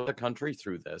 let's not put the country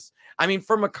through this. I mean,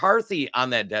 for McCarthy on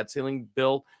that debt ceiling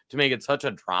bill to make it such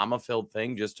a drama-filled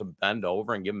thing, just to bend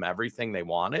over and give them everything they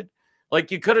wanted,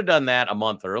 like you could have done that a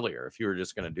month earlier if you were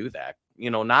just going to do that.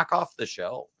 Knock off the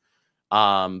show.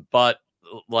 But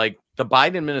like the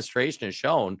Biden administration has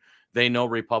shown, they know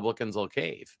Republicans will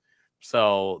cave.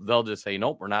 So they'll just say,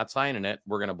 nope, we're not signing it.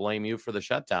 We're going to blame you for the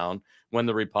shutdown, when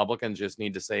the Republicans just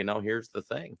need to say, no, here's the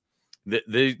thing.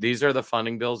 These are the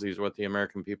funding bills. These are what the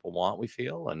American people want, we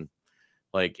feel. And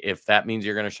like, if that means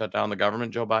you're going to shut down the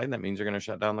government, Joe Biden, that means you're going to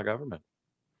shut down the government.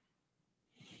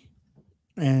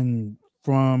 And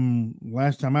from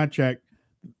last time I checked,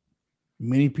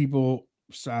 many people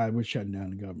side with shutting down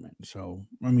the government. So,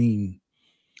 I mean,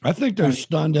 I think they're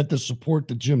stunned at the support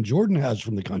that Jim Jordan has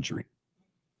from the country.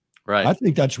 Right. I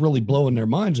think that's really blowing their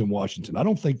minds in Washington. I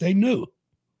don't think they knew.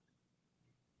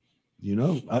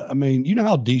 I mean, you know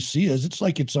how DC is. It's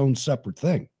like its own separate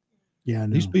thing. Yeah, I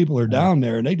know. These people are down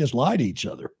there and they just lie to each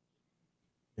other.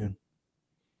 Yeah.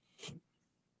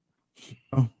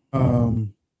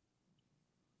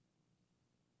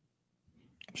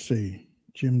 Let's see.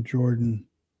 Jim Jordan.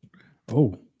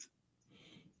 Oh.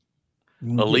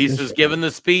 Elise is giving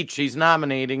the speech. She's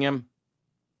nominating him.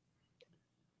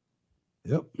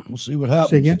 Yep. We'll see what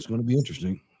happens. again? It's going to be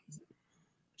interesting.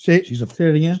 Say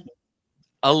it again.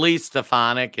 Elise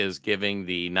Stefanik is giving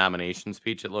the nomination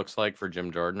speech, it looks like, for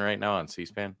Jim Jordan right now on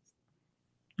C-SPAN.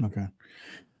 Okay.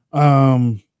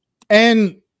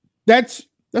 And that's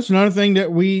another thing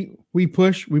that we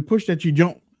push. We push that you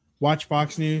don't watch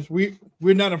Fox News. We're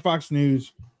not a Fox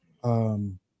News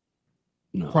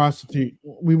prostitute.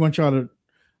 We want y'all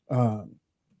to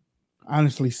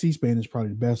honestly, C-SPAN is probably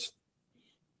the best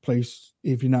place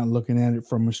if you're not looking at it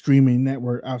from a streaming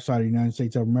network outside of the United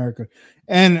States of America.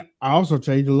 And I also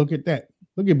tell you to look at that.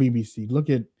 Look at BBC. Look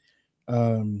at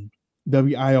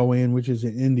WION, which is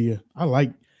in India. I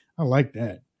like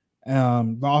that.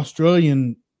 The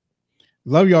Australian,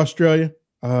 love you, Australia.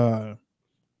 I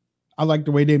like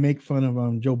the way they make fun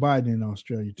of Joe Biden in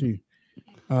Australia too.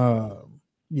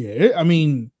 Yeah, I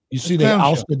mean, you see, they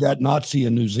ousted that Nazi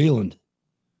in New Zealand.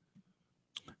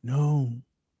 No.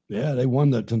 Yeah, they won.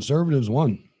 The Conservatives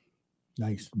won.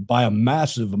 Nice. By a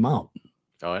massive amount.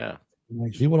 Oh, yeah.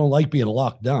 Nice. People don't like being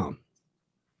locked down.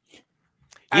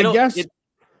 I guess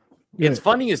it's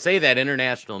funny you say that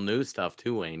international news stuff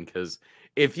too, Wayne, because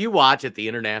if you watch the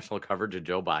international coverage of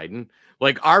Joe Biden,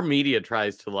 like our media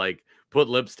tries to like put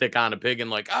lipstick on a pig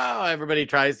and like, oh, everybody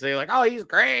tries to say like, oh, he's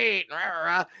great. Rah, rah,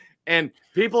 rah. And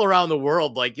people around the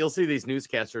world, like you'll see these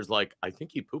newscasters like, I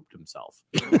think he pooped himself.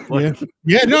 Like,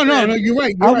 yeah, no, you're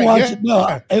right.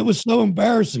 It was so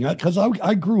embarrassing because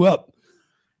I grew up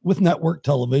with network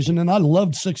television and I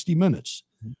loved 60 Minutes,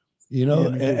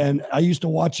 and I used to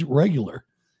watch it regular.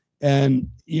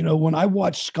 And, when I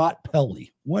watched Scott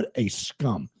Pelley, what a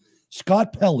scum.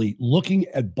 Scott Pelley looking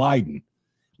at Biden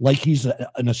like he's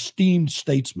an esteemed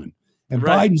statesman, and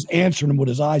Biden's answering him with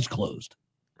his eyes closed.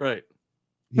 Right.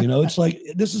 It's like,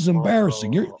 this is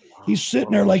embarrassing. He's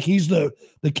sitting there like he's the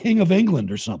king of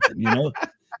England or something,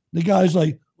 The guy's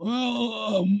like,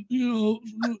 well,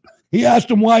 he asked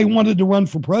him why he wanted to run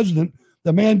for president.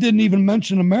 The man didn't even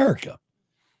mention America.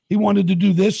 He wanted to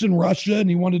do this in Russia and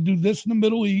he wanted to do this in the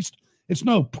Middle East. It's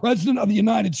no president of the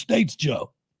United States,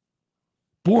 Joe.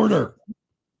 Border.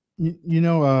 Let's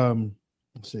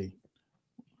see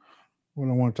what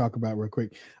I want to talk about real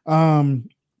quick.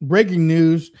 Breaking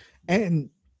news. And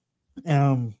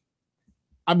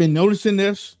I've been noticing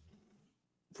this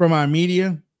from our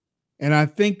media, and I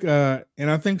think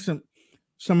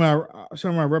some of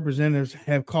our representatives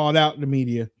have called out the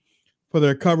media for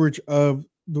their coverage of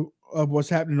what's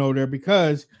happening over there,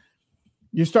 because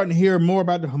you're starting to hear more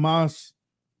about the Hamas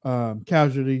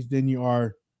casualties than you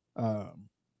are the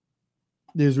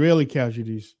Israeli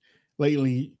casualties.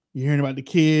 Lately, you're hearing about the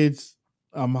kids,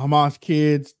 Hamas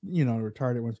kids,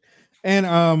 retarded ones.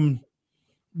 And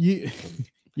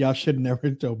y'all should have never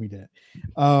told me that.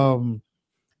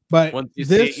 But once you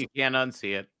see it, you can't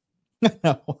unsee it.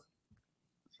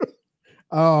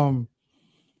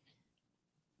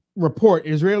 Report: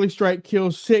 Israeli strike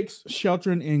kills 6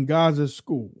 sheltering in Gaza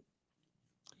school.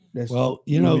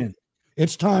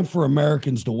 It's time for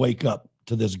Americans to wake up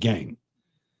to this game.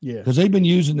 Yeah, because they've been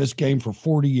using this game for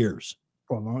 40 years.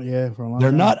 For a long They're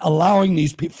time. not allowing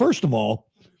these people. First of all,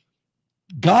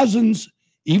 Gazans,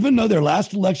 even though their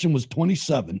last election was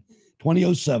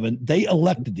 2007, they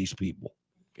elected these people.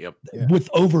 Yep. With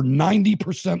over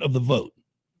 90% of the vote.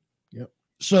 Yep.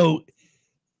 So,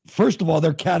 first of all,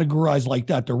 they're categorized like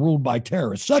that. They're ruled by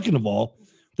terrorists. Second of all,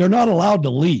 they're not allowed to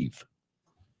leave.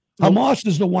 Nope. Hamas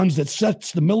is the ones that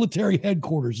sets the military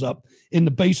headquarters up in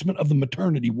the basement of the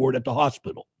maternity ward at the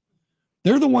hospital.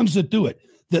 They're the ones that do it.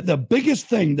 The biggest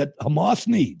thing that Hamas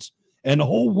needs and the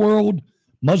whole world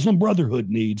Muslim Brotherhood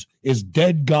needs is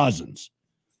dead Gazans.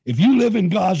 If you live in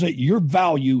Gaza, your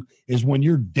value is when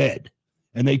you're dead,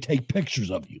 and they take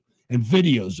pictures of you and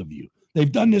videos of you.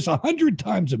 They've done this 100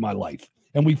 times in my life,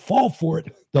 and we fall for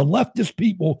it. The leftist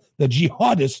people, the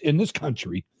jihadists in this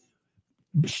country,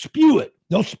 spew it.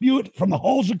 They'll spew it from the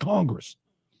halls of Congress.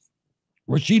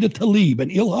 Rashida Tlaib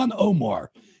and Ilhan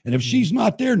Omar. And if she's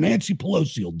not there, Nancy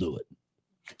Pelosi will do it.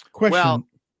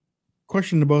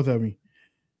 Question to both of you.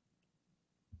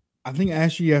 I think I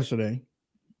asked you yesterday,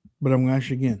 but I'm going to ask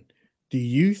you again. Do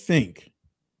you think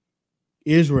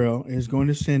Israel is going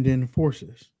to send in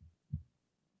forces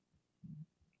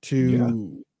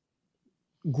to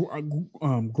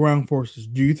ground forces?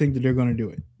 Do you think that they're going to do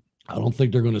it? I don't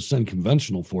think they're going to send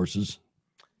conventional forces.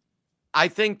 I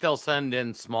think they'll send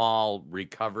in small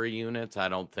recovery units. I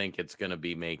don't think it's going to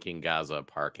be making Gaza a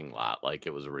parking lot like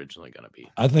it was originally going to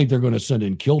be. I think they're going to send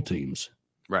in kill teams.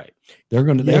 Right. They're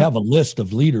going to. They have a list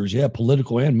of leaders,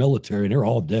 political and military, and they're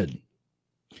all dead.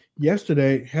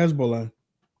 Yesterday, Hezbollah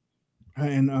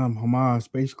and Hamas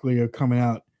basically are coming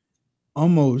out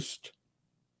almost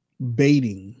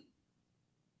baiting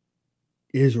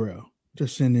Israel to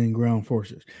send in ground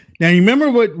forces. Now, you remember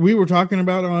what we were talking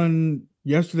about on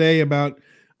yesterday about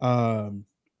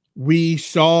we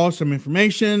saw some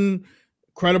information,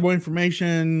 credible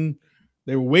information.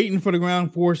 They were waiting for the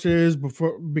ground forces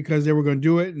because they were going to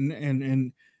do it,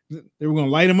 and they were going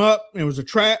to light them up. It was a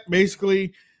trap,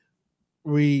 basically.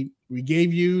 We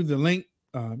gave you the link,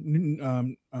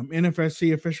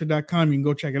 nfscofficial.com. You can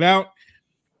go check it out.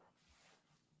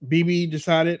 BB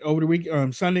decided over the week,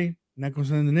 Sunday, not going to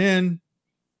send it in.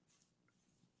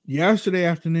 Yesterday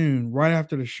afternoon, right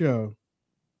after the show,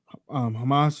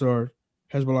 Hamas or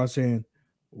Hezbollah saying,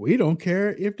 we don't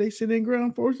care if they send in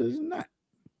ground forces or not.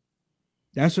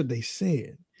 That's what they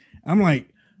said. I'm like,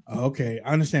 okay,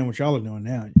 I understand what y'all are doing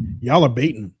now. Y'all are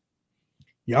baiting them.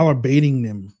 Y'all are baiting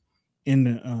them in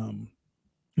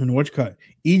the what's cut.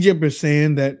 Egypt is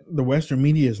saying that the Western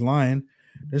media is lying.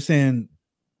 They're saying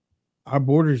our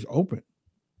border is open.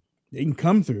 They can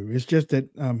come through. It's just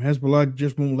that Hezbollah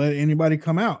just won't let anybody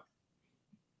come out.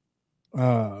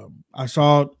 I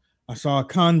saw a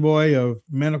convoy of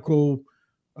medical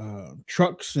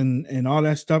trucks and all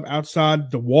that stuff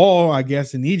outside the wall, I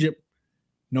guess, in Egypt.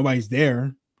 Nobody's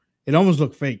there. It almost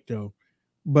looked fake though.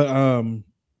 But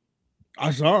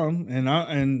I saw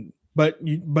them but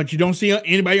you don't see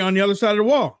anybody on the other side of the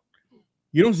wall.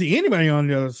 You don't see anybody on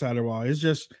the other side of the wall. It's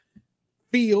just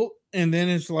field, and then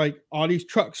it's like all these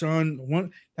trucks on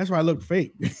one. That's why it looked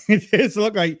fake. It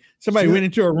looked like somebody went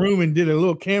into a room and did a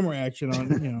little camera action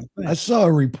on. I saw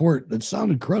a report that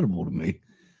sounded credible to me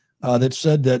that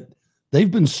said that they've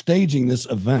been staging this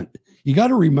event. You got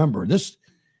to remember this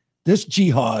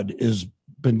jihad has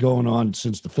been going on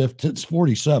since it's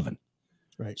 47,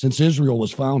 right? Since Israel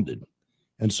was founded,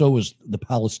 and so was the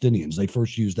Palestinians. They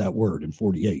first used that word in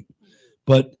 48,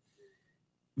 but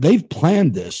they've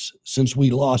planned this since we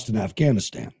lost in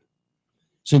Afghanistan.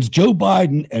 Since Joe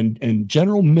Biden and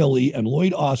General Milley and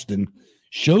Lloyd Austin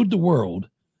showed the world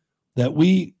that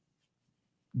we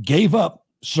gave up,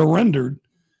 surrendered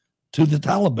to the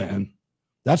Taliban,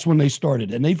 that's when they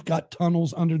started. And they've got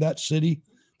tunnels under that city.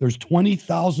 There's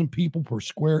 20,000 people per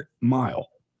square mile.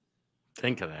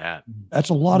 Think of that. That's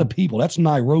a lot of people. That's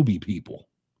Nairobi people.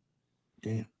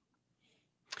 Damn.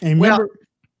 And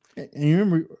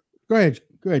remember, go ahead,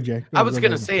 Jay. I was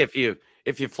going to say, if you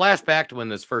flash back to when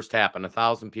this first happened,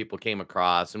 1,000 people came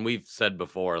across, and we've said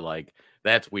before, like,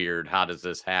 that's weird. How does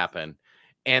this happen?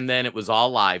 And then it was all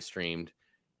live streamed,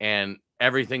 and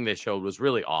everything they showed was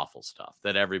really awful stuff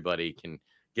that everybody can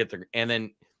get there. And then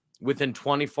within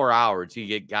 24 hours, you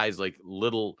get guys like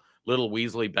little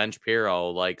Weasley Ben Shapiro,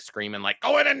 like screaming, like,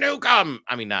 go in and nuke them.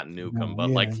 I mean, not nuke them, but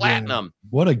like flatten them.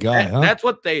 What a guy, huh? That's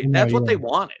what they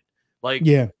wanted. Like,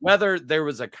 whether there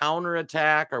was a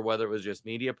counterattack or whether it was just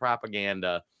media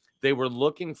propaganda, they were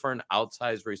looking for an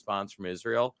outsized response from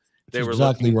Israel. They were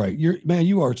exactly right.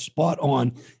 You are spot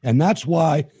on. And that's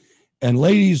why, and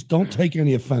ladies, don't take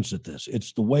any offense at this.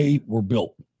 It's the way we're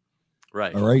built.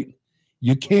 Right. All right.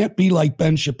 You can't be like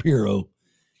Ben Shapiro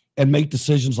and make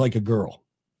decisions like a girl.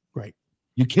 Right.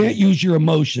 You can't use your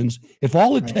emotions. If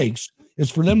all it takes is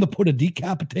for them to put a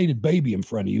decapitated baby in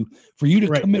front of you, for you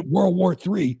to commit World War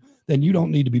III, then you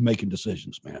don't need to be making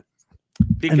decisions, man.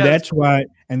 And that's why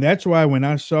when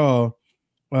I saw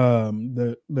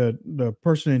the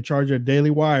person in charge of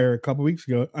Daily Wire a couple weeks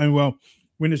ago,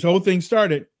 when this whole thing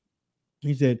started,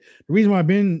 he said the reason why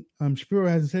Ben Shapiro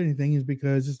hasn't said anything is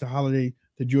because it's the holiday,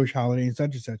 the Jewish holiday, and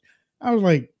such and such. I was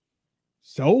like,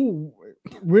 so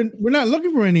we're not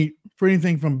looking for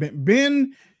anything from Ben.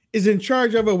 Ben is in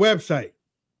charge of a website.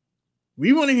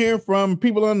 We want to hear from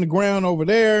people on the ground over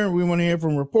there. We want to hear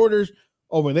from reporters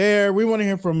over there. We want to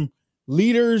hear from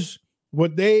leaders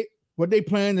what they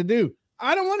plan to do.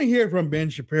 I don't want to hear from Ben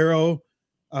Shapiro,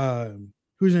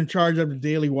 who's in charge of the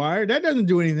Daily Wire. That doesn't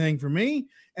do anything for me.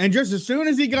 And just as soon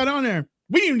as he got on there,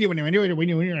 we need to do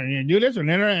this, and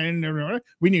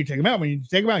we need to take him out. We need to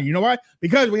take him out. You know why?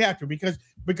 Because we have to.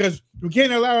 Because we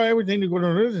can't allow everything to go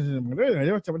to this.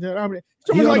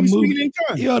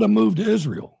 He ought to move to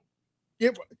Israel. He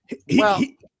ought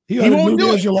to move to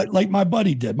Israel like my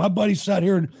buddy did. My buddy sat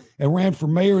here and ran for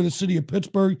mayor of the city of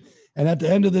Pittsburgh, and at the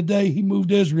end of the day, he moved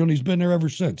to Israel, and he's been there ever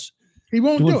since. He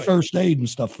won't do it. First aid and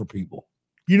stuff for people.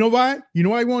 You know why? You know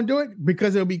why he won't do it?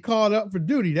 Because he'll be called up for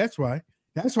duty. That's why.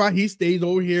 That's why he stays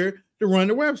over here to run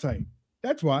the website.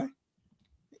 That's why.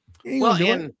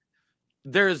 And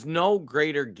there's no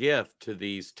greater gift to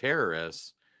these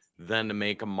terrorists than to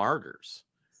make them martyrs.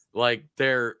 Like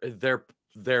their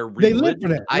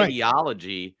religious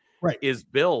ideology is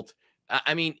built.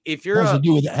 I mean, if you're has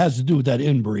to do with that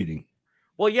inbreeding.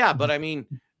 Well, yeah, but I mean,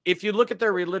 if you look at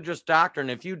their religious doctrine,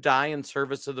 if you die in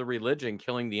service of the religion,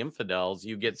 killing the infidels,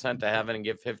 you get sent to heaven and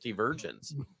get 50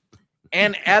 virgins.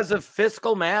 And as a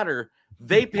fiscal matter,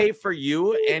 they pay for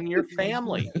you and your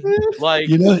family. Like,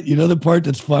 you know the part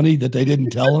that's funny that they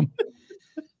didn't tell them?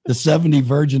 The 70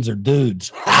 virgins are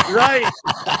dudes. Right.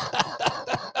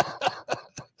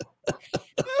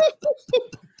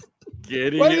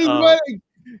 Getting what is wrong?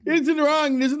 It's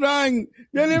wrong. This is wrong.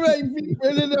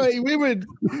 Women.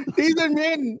 These are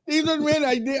men. These are men.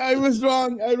 I was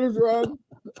wrong. I was wrong.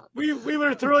 We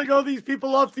were throwing all these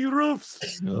people off the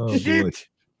roofs. Oh, Shit.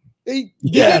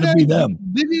 To be them.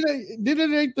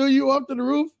 Didn't they throw you off to the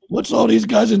roof? What's all these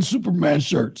guys in Superman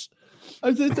shirts?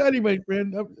 I'm so sorry, my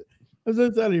friend. I'm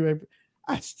so sorry, my friend.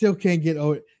 I still can't get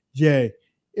over it. Jay.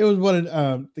 It was one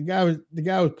of the guy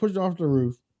was pushed off the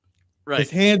roof. Right.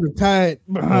 His hands were tied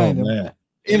behind him. Man.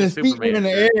 And his feet were in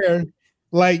the air,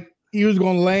 like he was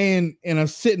going to land in a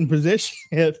sitting position.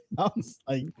 I was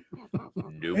like,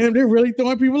 nope. Man, they're really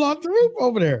throwing people off the roof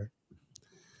over there.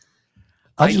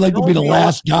 How'd you like to be the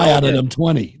last guy out of them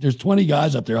 20? There's 20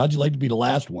 guys up there. How'd you like to be the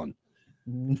last one?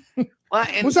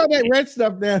 What's all that red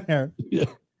stuff down there? Yeah.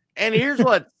 And here's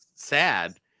what's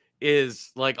sad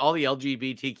is like all the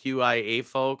LGBTQIA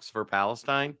folks for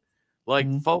Palestine.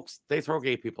 Like, folks, they throw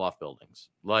gay people off buildings.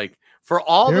 Like, for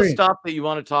all the stuff that you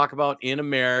want to talk about in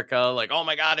America, like, oh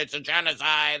my God, it's a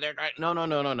genocide.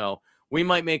 No. We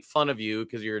might make fun of you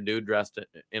because you're a dude dressed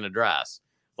in a dress.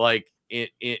 Like,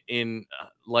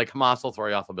 like Hamas will throw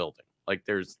you off a building. Like,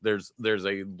 there's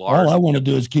a large. All I want to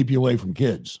do is keep you away from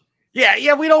kids.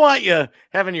 Yeah, we don't want you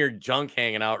having your junk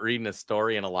hanging out, reading a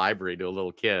story in a library to a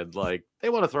little kid. Like, they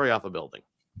want to throw you off a building.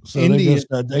 So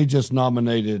they just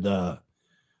nominated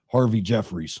Harvey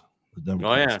Jeffries.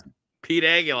 Oh yeah, Pete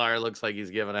Aguilar looks like he's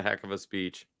giving a heck of a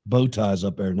speech. Bow ties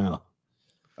up there now.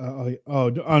 On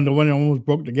the one that almost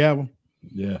broke the gavel.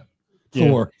 Yeah.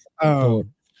 Thor. Oh.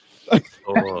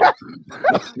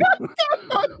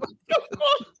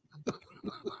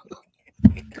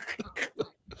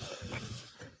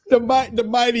 The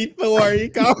mighty Thor. He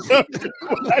called him.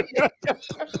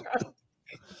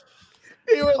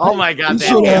 Oh my God,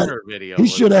 that video. He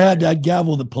should have had that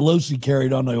gavel that Pelosi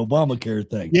carried on the Obamacare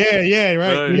thing. Yeah,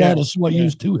 right. He had to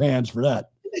use two hands for that.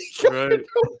 Right.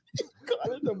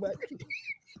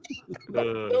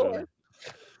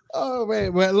 Oh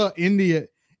man, well look, India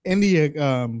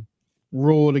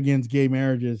ruled against gay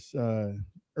marriages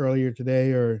earlier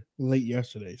today or late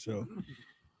yesterday. So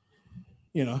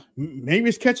maybe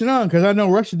it's catching on because I know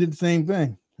Russia did the same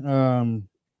thing.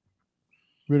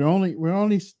 We're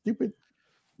only stupid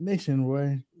nation,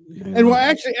 boy. Yeah. And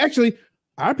well, actually,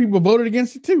 our people voted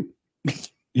against it too.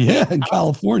 Yeah, in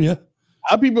California,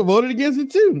 our people voted against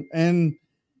it too, and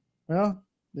well,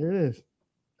 there it is.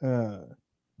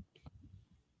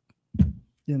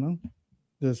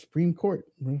 The Supreme Court.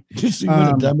 Did you see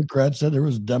what a Democrat said? There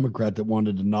was a Democrat that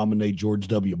wanted to nominate George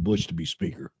W. Bush to be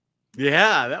Speaker.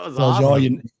 Yeah, that was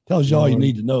awesome. Tells you all you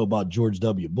need to know about George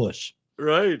W. Bush.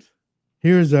 Right.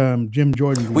 Here's Jim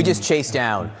Jordan. We just chased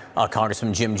down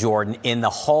Congressman Jim Jordan in the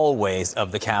hallways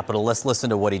of the Capitol. Let's listen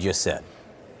to what he just said.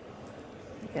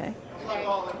 Okay.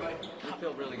 I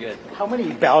feel really good. How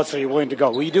many ballots are you willing to go?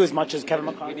 Will you do as much as Kevin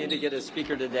McCarthy? We need to get a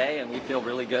speaker today, and we feel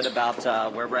really good about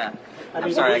where we're at. I'm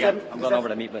going over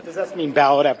to meet with. Does that mean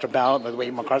ballot after ballot the way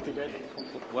McCarthy did?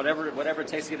 Whatever it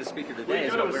takes to get a speaker today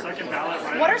is what we're.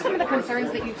 What are some of the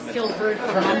concerns that you've still heard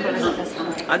from members at this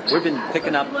time? We've been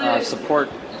picking up support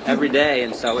every day,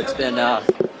 and so it's been. I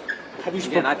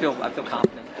feel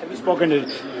confident. Have you spoken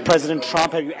to President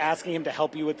Trump? Have you asking him to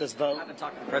help you with this vote? I haven't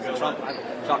talked to President Trump.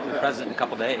 I've talked to the president in a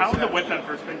couple days. How has the witness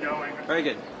first been going? Very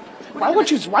good. Why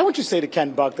would you say to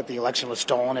Ken Buck that the election was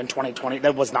stolen in 2020?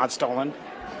 That was not stolen.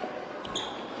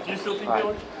 Do you still think they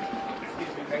were?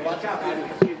 Watch out!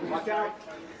 Watch out!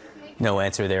 No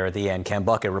answer there at the end. Ken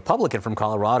Buck, a Republican from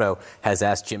Colorado, has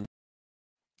asked Jim.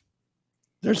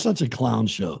 They're such a clown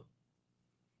show.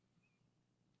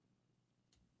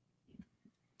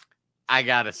 I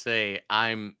gotta say,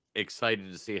 I'm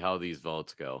excited to see how these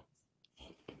votes go.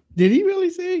 Did he really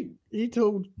say he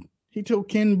told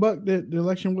Ken Buck that the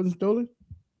election wasn't stolen?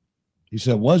 He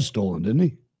said it was stolen, didn't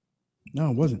he? No,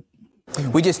 it wasn't.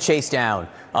 We just chased down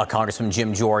Congressman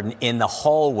Jim Jordan in the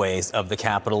hallways of the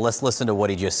Capitol. Let's listen to what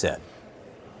he just said.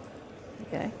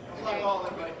 Okay.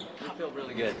 I feel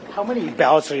really good. How many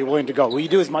ballots are you willing to go? Will you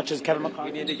do as much as Kevin McCarthy?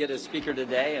 We need to get a speaker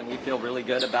today, and we feel really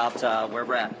good about where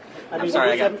we're at. I'm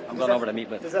going over to meet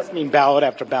with. Does that mean ballot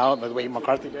after ballot the way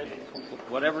McCarthy did?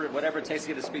 Whatever it takes to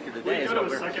get a speaker today is what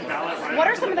we're. What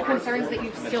are some of the concerns that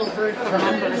you've still heard from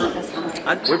members at this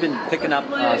time? We've been picking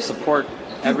up support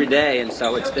every day, and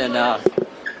so it's been.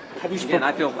 Have you Again,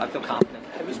 I feel confident.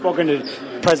 Have you spoken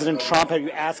to President Trump? Have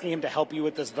you asking him to help you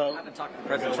with this vote? I haven't talked to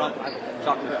President Trump. I've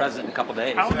talked to the president in a couple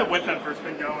days. How's the with them first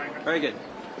been going? Very good.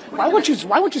 Why would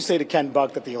you say to Ken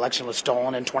Buck that the election was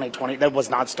stolen in 2020? That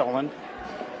was not stolen.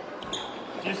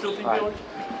 Do you still think they were?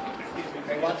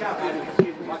 Watch out,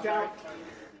 watch out.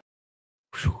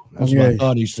 That's what I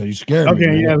thought he said. He scared me. Okay,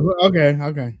 Man. yeah,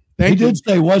 okay. He did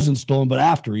say it wasn't stolen, but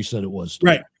after he said it was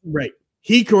stolen. Right.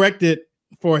 He corrected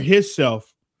for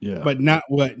himself, yeah, but not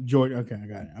what George. Okay, I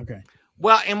got it. Okay.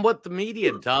 Well, and what the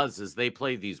media does is they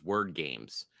play these word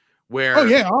games where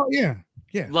yeah.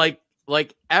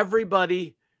 Like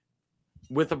everybody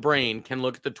with a brain can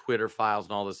look at the Twitter files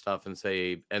and all this stuff and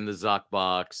say, and the Zuck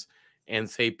box, and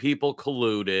say people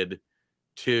colluded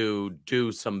to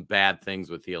do some bad things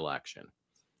with the election.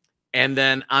 And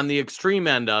then on the extreme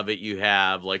end of it, you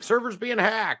have like servers being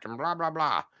hacked and blah, blah,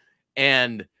 blah.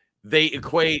 And they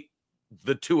equate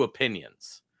the two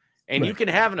opinions. And you can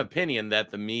have an opinion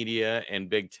that the media and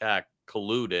big tech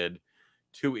colluded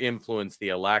to influence the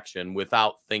election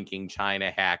without thinking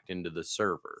China hacked into the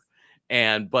server.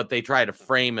 But they try to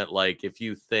frame it like if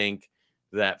you think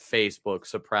that Facebook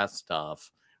suppressed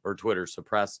stuff or Twitter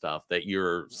suppressed stuff, that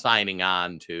you're signing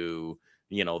on to,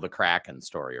 the Kraken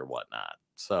story or whatnot.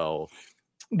 So,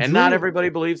 and not everybody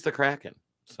believes the Kraken.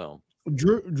 So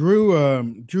Drew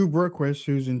Berquist,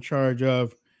 who's in charge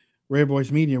of Red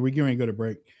Voice Media, we're going to go to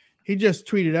break. He just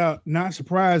tweeted out, not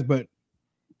surprised, but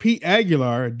Pete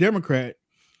Aguilar, a Democrat,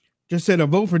 just said a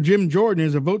vote for Jim Jordan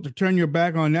is a vote to turn your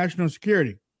back on national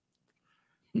security.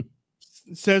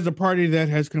 Says a party that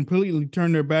has completely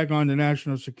turned their back on the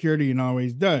national security and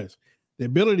always does. The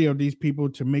ability of these people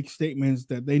to make statements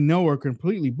that they know are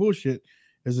completely bullshit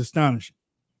is astonishing.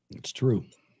 It's true.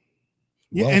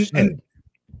 Yeah,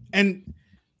 and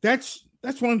that's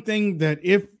one thing that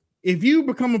if you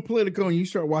become a political and you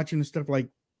start watching the stuff like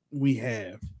we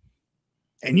have,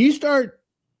 and you start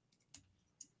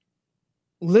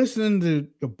listening to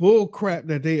the bull crap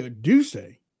that they do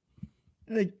say,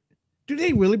 like, do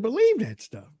they really believe that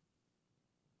stuff?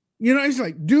 It's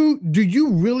like, do you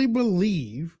really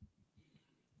believe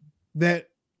that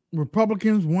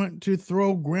Republicans want to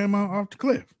throw grandma off the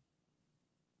cliff?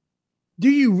 Do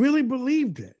you really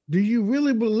believe that? Do you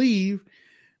really believe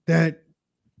that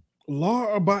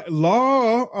law-abiding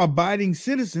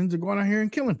citizens are going out here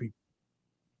and killing people?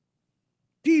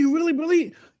 Do you really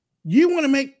believe you want to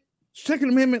make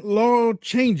Second Amendment law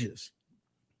changes,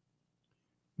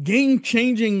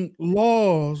 game-changing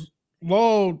law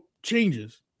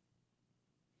changes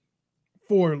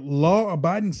for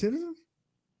law-abiding citizens?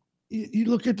 You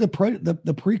look at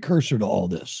the precursor to all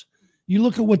this. You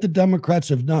look at what the Democrats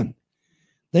have done.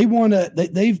 They want to.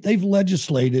 They've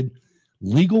legislated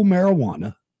legal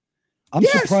marijuana. I'm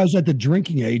surprised that the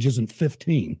drinking age isn't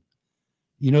 15.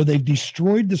 They've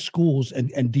destroyed the schools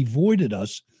and devoided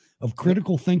us of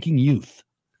critical thinking youth.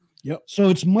 Yep. So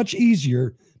it's much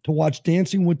easier to watch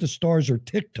Dancing with the Stars or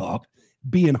TikTok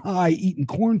being high, eating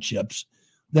corn chips,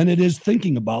 than it is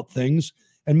thinking about things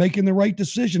and making the right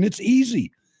decision. It's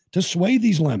easy to sway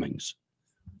these lemmings.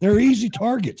 They're easy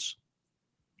targets.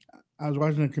 I was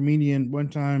watching a comedian one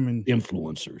time, and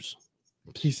influencers.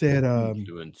 He said,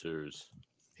 influencers.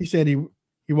 He said he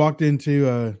walked into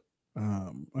a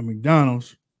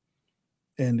McDonald's,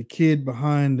 and the kid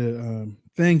behind the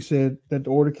thing said that the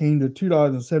order came to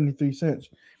 $2.73.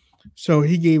 So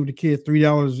he gave the kid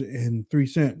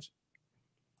 $3.03.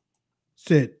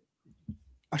 Said,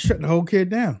 I shut the whole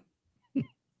kid down.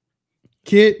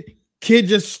 Kid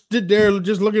just stood there,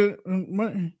 just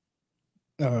looking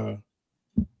at.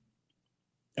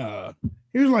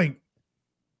 He was like,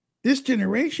 this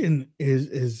generation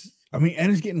is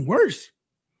and it's getting worse.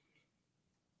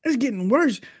 It's getting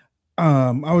worse.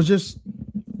 I was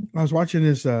watching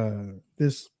this I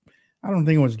don't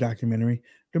think it was a documentary,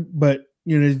 but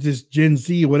it's just Gen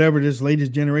Z, whatever this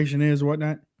latest generation is or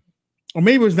whatnot. Or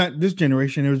maybe it's not this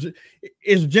generation,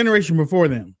 it's a generation before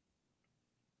them.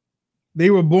 They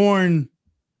were born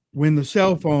when the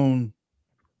cell phone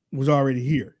was already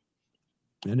here.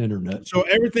 And internet. So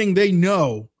everything they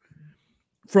know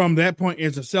from that point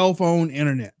is a cell phone,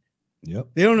 internet. Yep.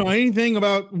 They don't know anything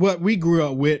about what we grew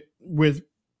up with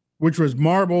which was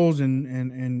marbles and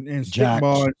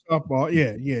stickball and softball.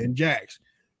 Yeah, and jacks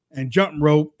and jump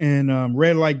rope and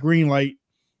red light, green light,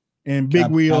 and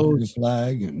big wheels,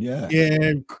 flag,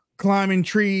 and climbing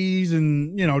trees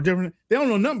and different. They don't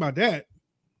know nothing about that.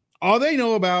 All they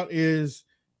know about is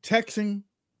texting.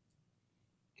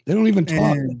 They don't even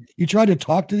talk. You try to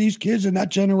talk to these kids in that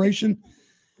generation,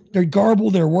 they garble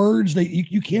their words.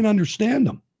 You can't understand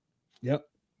them. Yep.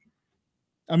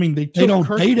 I mean, they don't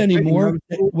date anymore.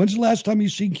 When's the last time you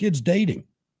seen kids dating?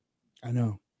 I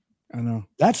know.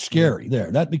 That's scary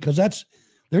there.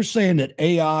 They're saying that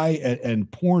AI and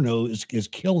porno is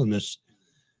killing us.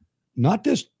 Not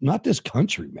this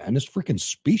country, man. This freaking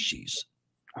species.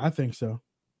 I think so.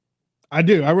 I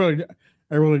do. I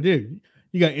really do.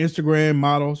 You got Instagram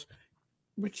models,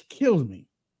 which kills me.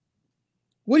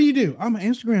 What do? I'm an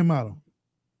Instagram model.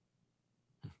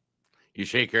 You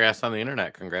shake your ass on the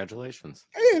internet. Congratulations.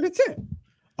 Yeah, that's it.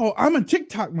 Oh, I'm a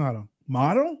TikTok model.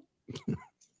 Model?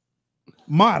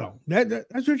 Model.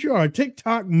 That's what you are, a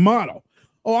TikTok model.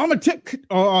 Oh, I'm a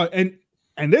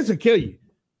and this will kill you.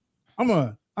 I'm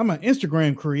an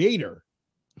Instagram creator.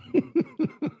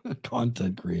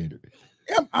 Content creator.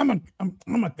 Yeah, I'm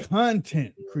a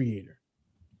content creator.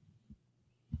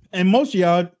 And most of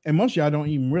y'all don't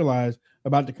even realize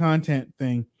about the content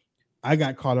thing. I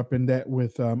got caught up in that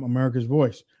with America's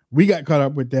Voice. We got caught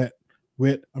up with that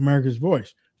with America's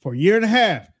Voice. For a year and a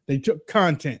half, they took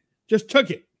content, just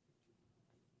took it.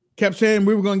 Kept saying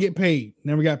we were going to get paid,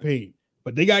 never got paid.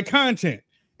 But they got content.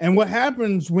 And what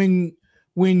happens when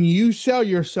you sell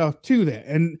yourself to that?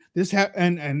 And this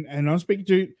and I'm speaking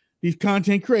to these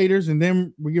content creators, and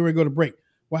then we're going to go to break.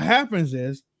 What happens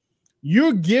is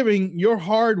you're giving your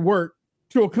hard work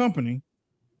to a company,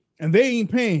 and they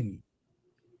ain't paying you.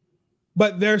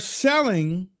 But they're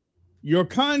selling your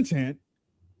content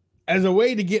as a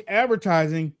way to get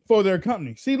advertising for their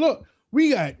company. See, look,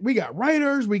 we got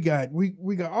writers, we got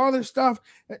all this stuff.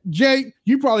 Jay,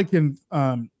 you probably can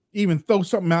even throw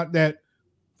something about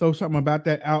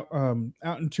that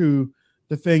out into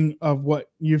the thing of what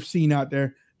you've seen out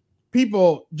there.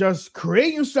 People just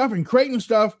creating stuff,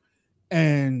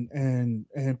 and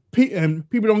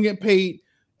people don't get paid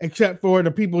except for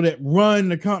the people that run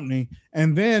the company.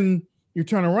 And then you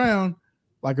turn around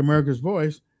like America's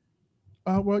Voice.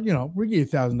 We give you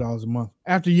 $1,000 a month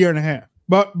after a year and a half.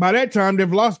 But by that time,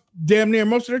 they've lost damn near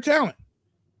most of their talent.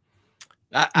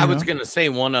 I was going to say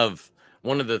one of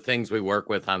the things we work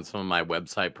with on some of my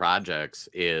website projects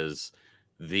is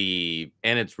and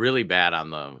it's really bad on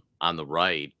the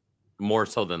right, more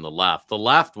so than the left. The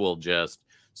left will just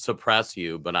suppress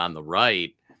you, but on the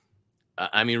right,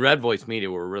 I mean, Red Voice Media,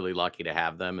 we're really lucky to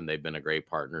have them, and they've been a great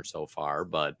partner so far.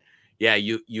 But yeah,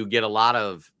 you get a lot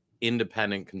of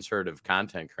independent conservative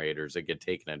content creators that get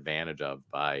taken advantage of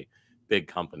by big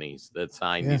companies that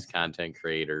sign these content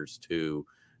creators to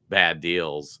bad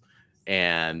deals,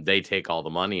 and they take all the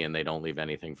money and they don't leave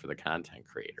anything for the content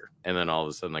creator. And then all of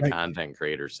a sudden the content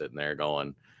creator sitting there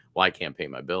going, well, I can't pay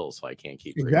my bills, so I can't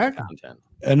keep creating content.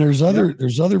 And there's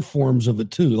other forms of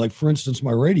it too. Like, for instance,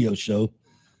 my radio show,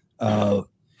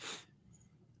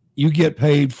 you get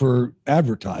paid for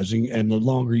advertising, and the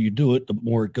longer you do it, the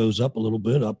more it goes up a little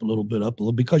bit,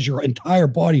 because your entire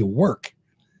body of work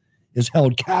is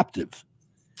held captive.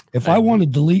 If I want to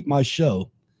delete my show,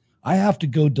 I have to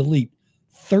go delete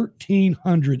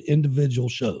 1,300 individual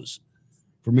shows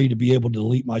for me to be able to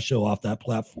delete my show off that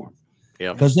platform.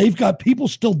 Yeah, because they've got people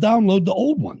still download the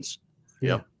old ones.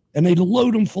 Yeah, and they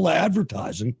load them full of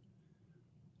advertising,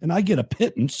 and I get a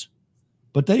pittance,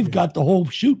 but they've got the whole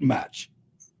shooting match.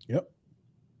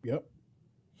 Yep.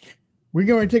 We're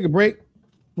going to take a break.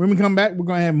 When we come back, we're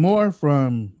going to have more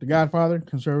from the Godfather,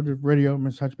 Conservative Radio,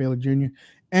 Mr. Hutch Bailey Jr.,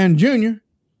 and Jr.,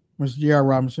 Mr. J.R.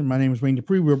 Robinson. My name is Wayne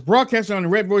Dupree. We're broadcasting on the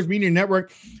Red Voice Media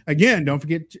Network. Again, don't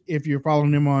forget, if you're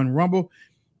following them on Rumble,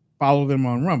 follow them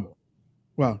on Rumble.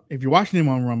 Well, if you're watching them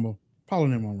on Rumble, follow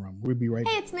them on Rumble. We'll be right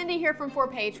back. Hey, it's Mindy here from 4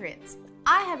 Patriots.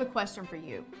 I have a question for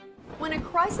you. When a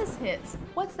crisis hits,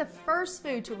 what's the first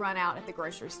food to run out at the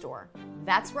grocery store?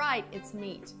 That's right, it's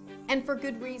meat. And for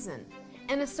good reason.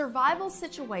 In a survival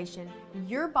situation,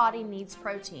 your body needs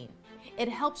protein. It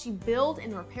helps you build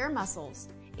and repair muscles.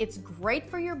 It's great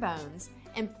for your bones,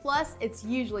 and plus it's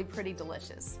usually pretty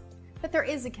delicious. But there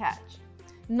is a catch.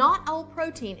 Not all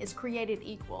protein is created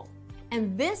equal.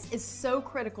 And this is so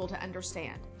critical to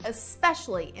understand,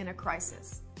 especially in a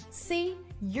crisis. See,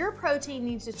 your protein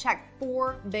needs to check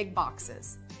 4 big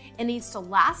boxes. It needs to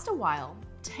last a while,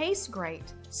 taste great,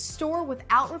 store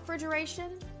without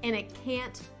refrigeration, and it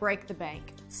can't break the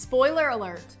bank. Spoiler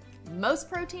alert, most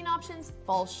protein options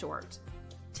fall short.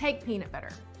 Take peanut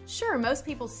butter. Sure, most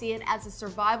people see it as a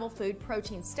survival food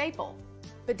protein staple,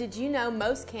 but did you know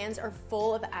most cans are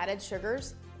full of added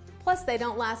sugars? Plus, they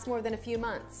don't last more than a few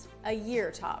months, a year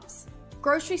tops.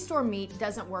 Grocery store meat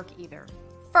doesn't work either.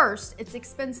 First, it's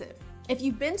expensive. If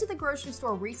you've been to the grocery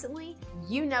store recently,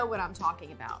 you know what I'm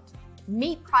talking about.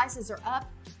 Meat prices are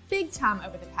up big time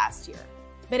over the past year,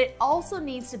 but it also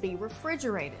needs to be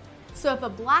refrigerated. So if a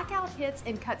blackout hits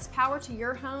and cuts power to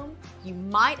your home, you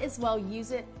might as well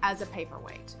use it as a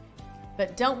paperweight.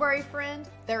 But don't worry, friend,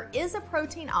 there is a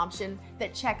protein option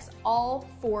that checks all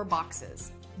 4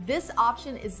 boxes. This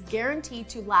option is guaranteed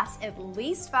to last at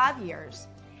least 5 years.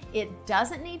 It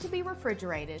doesn't need to be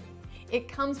refrigerated. It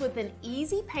comes with an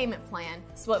easy payment plan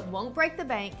so it won't break the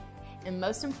bank. And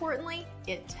most importantly,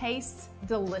 it tastes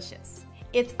delicious.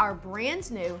 It's our brand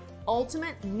new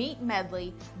Ultimate Meat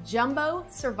Medley Jumbo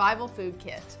Survival Food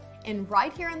Kit. And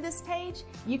right here on this page,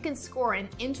 you can score an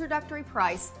introductory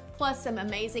price plus some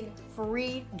amazing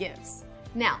free gifts.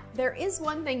 Now, there is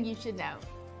one thing you should know.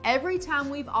 Every time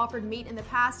we've offered meat in the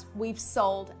past, we've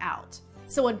sold out.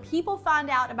 So when people find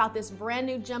out about this brand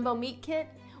new Jumbo Meat Kit,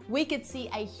 we could see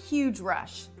a huge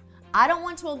rush. I don't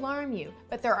want to alarm you,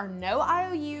 but there are no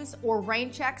IOUs or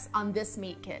rain checks on this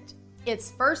meat kit.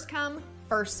 It's first come,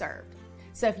 first served.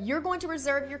 So if you're going to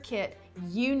reserve your kit,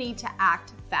 you need to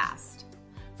act fast.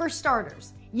 For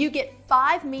starters, you get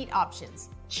 5 meat options: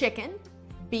 chicken,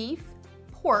 beef,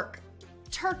 pork,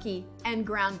 turkey, and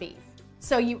ground beef.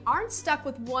 So you aren't stuck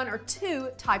with 1 or 2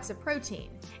 types of protein.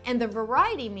 And the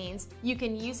variety means you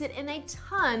can use it in a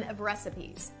ton of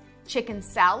recipes. Chicken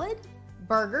salad,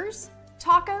 burgers,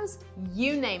 tacos,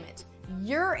 you name it.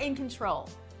 You're in control,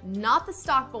 not the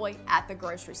stock boy at the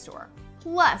grocery store.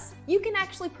 Plus, you can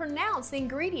actually pronounce the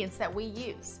ingredients that we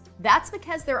use. That's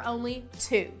because there are only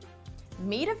 2.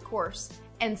 Meat, of course,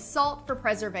 and salt for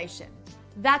preservation.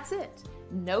 That's it.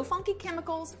 No funky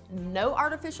chemicals, no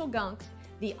artificial gunk.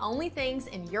 The only things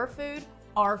in your food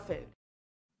are food.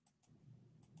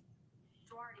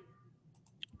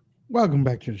 Welcome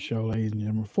back to the show, ladies and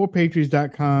gentlemen.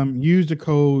 4patriots.com. Use the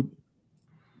code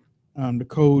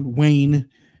Wayne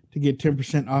to get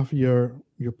 10% off your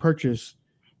purchase.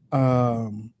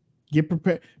 Get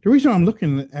prepared. The reason I'm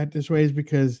looking at this way is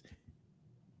because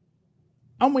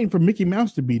I'm waiting for Mickey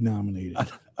Mouse to be nominated.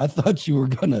 I thought you were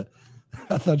gonna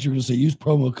say use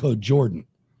promo code Jordan.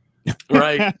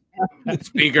 Right.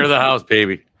 Speaker of the House,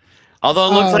 baby.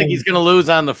 Although it looks like he's going to lose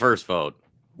on the first vote.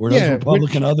 Were those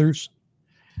Republican others?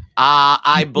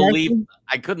 I believe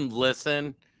I couldn't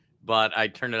listen, but I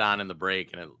turned it on in the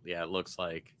break, and it looks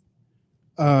like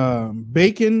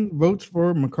Bacon votes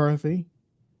for McCarthy.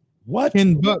 What?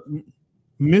 Ken Buck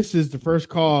misses the first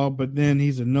call, but then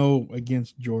he's a no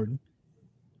against Jordan.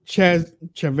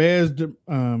 Chavez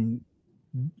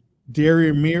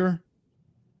Derriere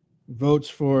votes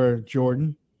for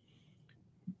Jordan.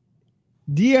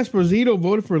 D'Esposito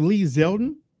voted for Lee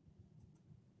Zeldin.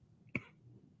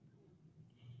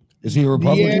 Is he a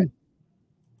Republican?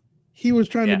 He was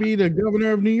trying to be the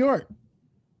governor of New York.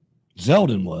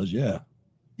 Zeldin was, yeah.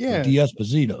 Yeah.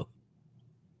 D'Esposito.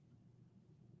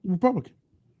 Republican.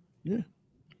 Yeah.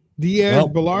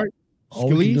 Diaz-Balart. All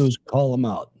we can do is call him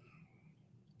out.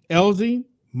 Elsie,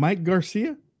 Mike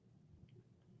Garcia.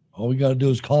 All we got to do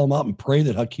is call him out and pray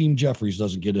that Hakeem Jeffries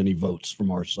doesn't get any votes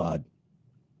from our side.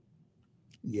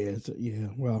 Yeah,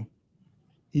 well,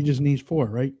 he just needs 4,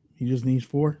 right? He just needs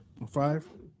 4 or 5.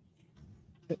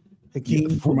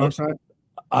 Hakeem from our side?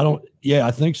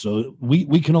 I think so.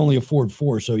 We can only afford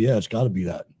 4, so yeah, it's got to be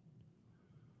that.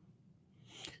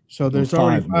 So there's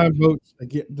already 5 votes.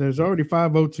 There's already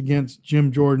 5 votes against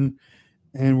Jim Jordan,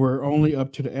 and we're only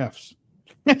up to the Fs.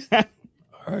 All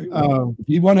right. If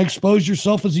you want to expose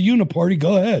yourself as a uniparty,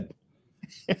 go ahead.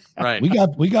 Right.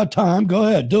 We got time. Go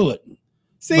ahead, do it.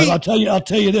 See, but I'll tell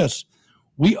you this: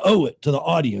 we owe it to the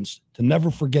audience to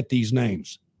never forget these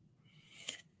names.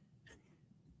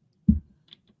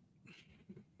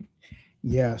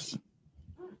 Yes,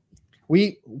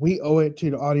 we owe it to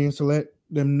the audience to let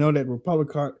them know that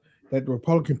the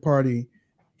Republican Party,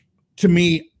 to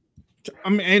me, I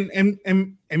mean,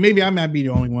 and maybe I might be the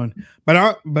only one,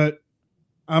 but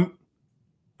I'm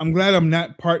glad I'm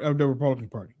not part of the Republican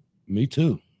Party. Me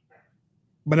too.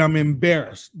 But I'm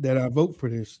embarrassed that I vote for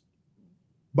this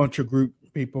bunch of group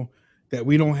people, that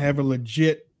we don't have a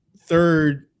legit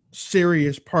third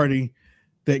serious party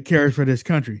that cares for this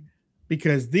country,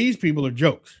 because these people are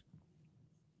jokes.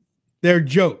 They're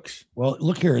jokes. Well,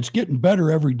 look here, it's getting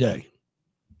better every day.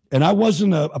 And I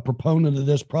wasn't a proponent of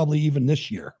this probably even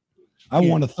this year. I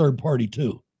want a third party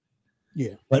too.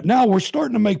 Yeah. But now we're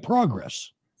starting to make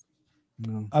progress.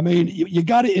 No. I mean, you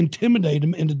got to intimidate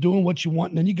them into doing what you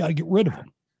want, and then you got to get rid of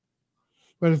them.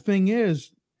 But the thing is,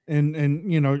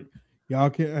 and you know, y'all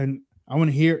can, and I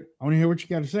want to hear what you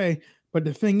got to say. But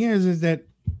the thing is that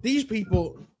these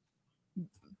people,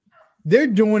 they're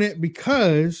doing it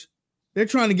because they're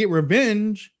trying to get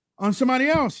revenge on somebody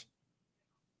else.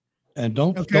 And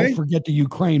don't forget the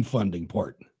Ukraine funding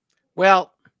part.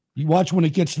 Well, You watch when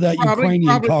it gets to that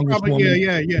Ukrainian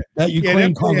congresswoman. Yeah. That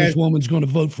Ukraine congresswoman's going to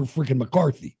vote for freaking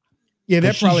McCarthy. Yeah,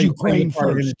 that probably Ukraine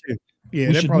first. Yeah,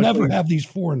 we should never have these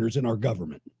foreigners in our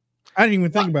government. I didn't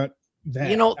even think about that.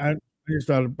 You know, I just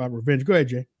thought about revenge. Go ahead,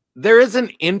 Jay. There is an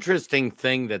interesting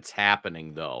thing that's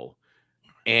happening, though.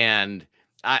 And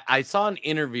I saw an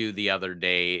interview the other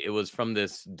day. It was from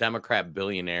this Democrat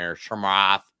billionaire,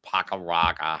 Shamrath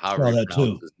Pakaraka, however you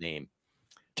pronounce his name.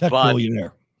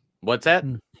 Billionaire. What's that?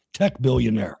 Tech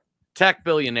billionaire.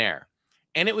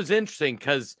 And it was interesting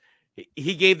because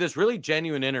he gave this really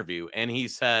genuine interview, and he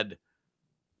said,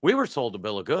 we were sold a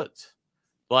bill of goods.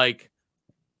 Like,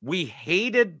 we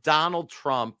hated Donald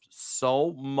Trump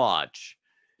so much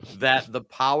that the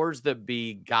powers that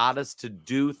be got us to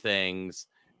do things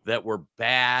that were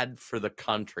bad for the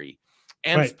country.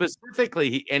 And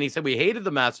specifically, he said we hated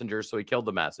the messenger, so he killed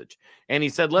the message. And he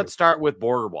said, let's start with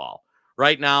border wall.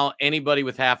 Right now, anybody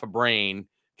with half a brain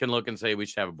can look and say we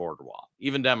should have a border wall.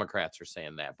 Even Democrats are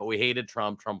saying that. But we hated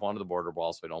Trump. Trump wanted the border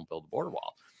wall, so we don't build the border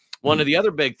wall. One of the other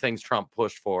big things Trump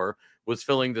pushed for was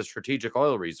filling the strategic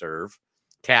oil reserve,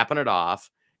 capping it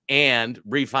off, and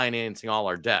refinancing all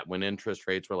our debt when interest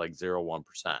rates were like 0.1%.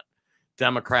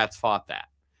 Democrats fought that.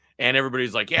 And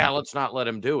everybody's like, yeah, let's not let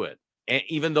him do it. And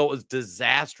even though it was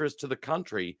disastrous to the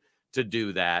country to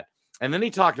do that. And then he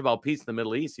talked about peace in the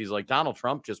Middle East. He's like, Donald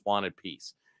Trump just wanted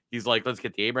peace. He's like, let's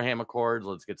get the Abraham Accords.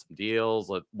 Let's get some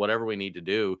deals. Whatever we need to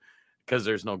do, because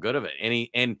there's no good of it.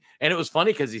 And it was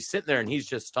funny because he's sitting there and he's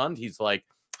just stunned. He's like,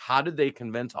 how did they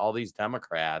convince all these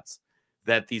Democrats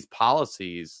that these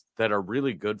policies that are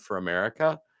really good for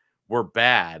America were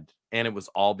bad? And it was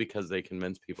all because they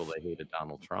convinced people they hated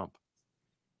Donald Trump.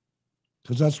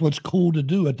 Because that's what's cool to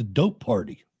do at the dope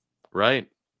party. Right.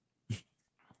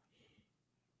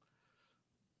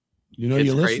 You know,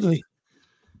 you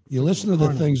listen to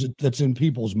the things that's in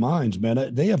people's minds,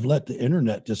 man. They have let the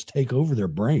internet just take over their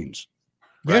brains.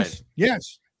 Yes.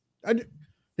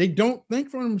 They don't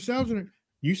think for themselves.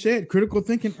 You said critical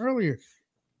thinking earlier.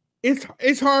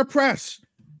 It's hard pressed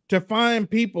to find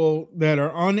people that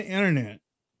are on the internet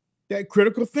that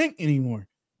critical think anymore.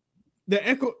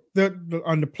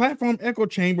 On the platform, echo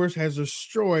chambers has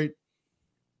destroyed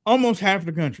almost half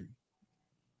the country.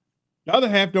 The other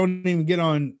half don't even get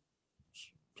on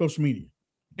social media.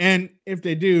 And if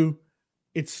they do,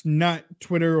 it's not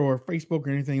Twitter or Facebook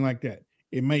or anything like that.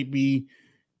 It might be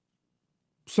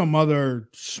some other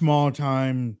small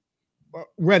time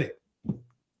Reddit.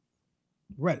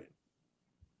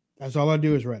 That's all I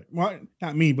do is Reddit. Well,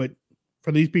 not me, but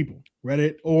for these people,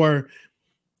 Reddit. Or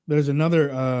there's another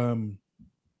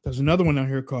one out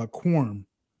here called Quorum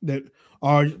that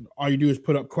all you do is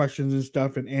put up questions and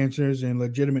stuff and answers and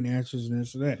legitimate answers and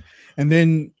this and that. And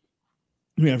then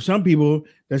we have some people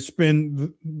that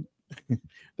spend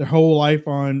their whole life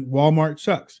on Walmart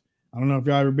sucks. I don't know if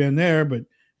y'all ever been there, but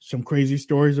some crazy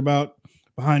stories about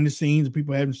behind the scenes of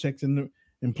people having sex in the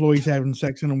employees having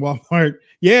sex in a Walmart.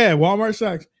 Yeah, Walmart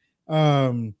sucks.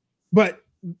 But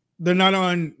they're not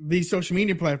on these social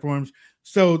media platforms,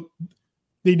 so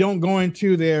they don't go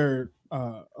into their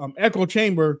echo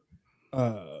chamber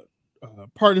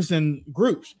partisan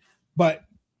groups. But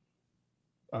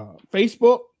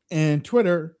Facebook and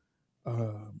Twitter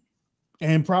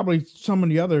and probably some of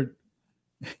the other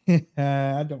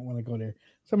I don't want to go there.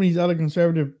 Some of these other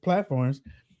conservative platforms,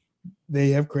 they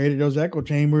have created those echo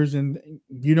chambers, and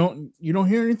you don't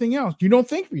hear anything else. You don't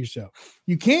think for yourself.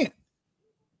 You can't,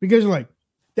 because you're like,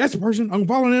 that's the person, I'm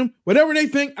following them. Whatever they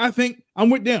think, I think I'm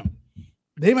with them.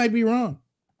 They might be wrong.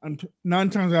 9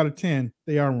 times out of 10,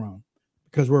 they are wrong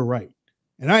because we're right.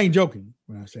 And I ain't joking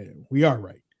when I say it. We are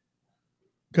right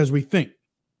because we think.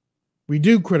 We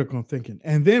do critical thinking.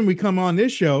 And then we come on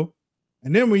this show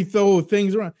and then we throw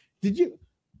things around.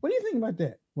 What do you think about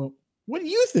that? Well, what do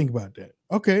you think about that?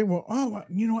 Okay, well, I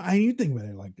didn't think about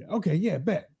it like that. Okay, yeah,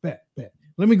 bet.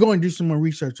 Let me go and do some more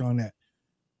research on that.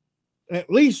 At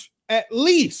least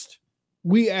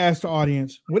we ask the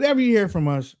audience, whatever you hear from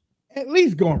us, at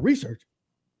least go and research.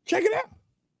 Check it out.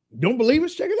 Don't believe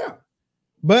us? Check it out.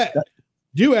 But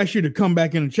do ask you to come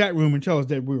back in the chat room and tell us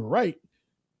that we were right.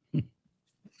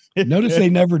 Notice they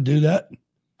never do that.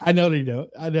 I know they don't.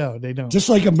 They don't. Just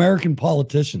like American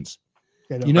politicians.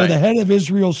 You know, the head of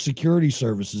Israel's security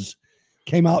services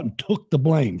came out and took the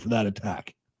blame for that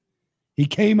attack. He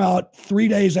came out 3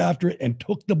 days after it and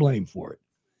took the blame for it.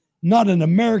 Not an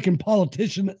American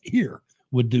politician here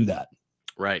would do that.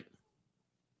 Right.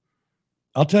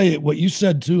 I'll tell you what you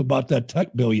said, too, about that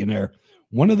tech billionaire.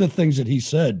 One of the things that he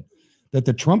said, that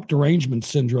the Trump derangement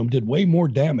syndrome did way more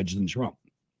damage than Trump.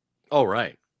 Oh,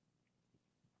 right.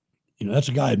 You know, that's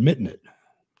a guy admitting it.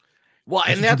 Well,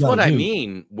 and that's what I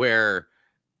mean, where,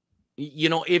 you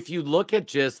know, if you look at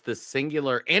just the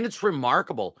singular, and it's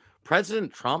remarkable,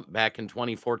 President Trump back in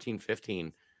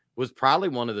 2014-15 was probably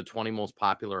one of the 20 most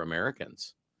popular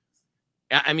Americans.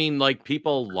 I mean, like,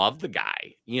 people love the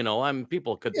guy, you know, I mean,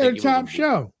 people could think a top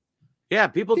show. Yeah,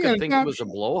 people could think it was a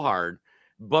blowhard,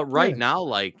 but right now,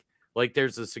 like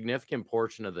there's a significant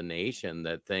portion of the nation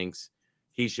that thinks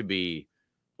he should be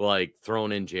like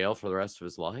thrown in jail for the rest of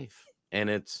his life. And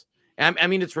I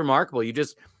mean, it's remarkable. You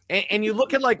just, and you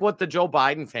look at like what the Joe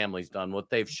Biden family's done, what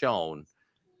they've shown,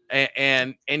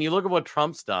 and you look at what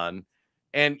Trump's done,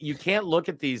 and you can't look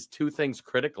at these two things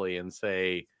critically and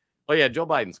say, oh yeah, Joe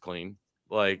Biden's clean.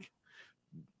 Like,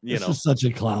 this is such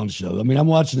a clown show. I mean, I'm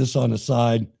watching this on the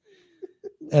side,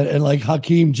 and like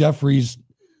Hakeem Jeffries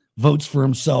votes for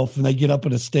himself, and they get up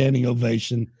in a standing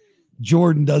ovation.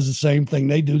 Jordan does the same thing.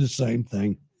 They do the same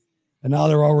thing. And now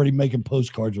they're already making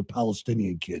postcards with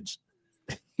Palestinian kids.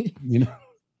 You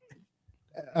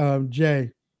know?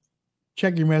 Jay,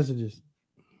 check your messages.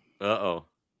 Uh-oh.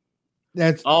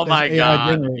 That's my God.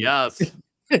 generated. Yes.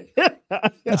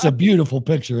 That's a beautiful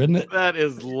picture, isn't it? That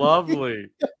is lovely.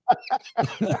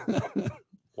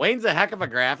 Wayne's a heck of a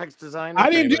graphics designer. I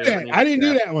didn't do that. I didn't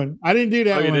do that one. I didn't do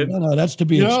that one. No, that's to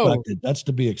be expected. That's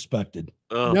to be expected.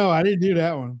 No, I didn't do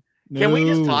that one. Can we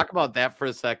just talk about that for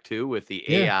a sec too, with the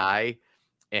AI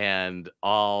and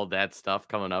all that stuff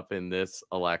coming up in this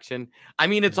election? I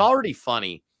mean, it's already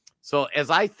funny. So as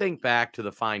I think back to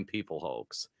the Fine People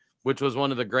hoax, which was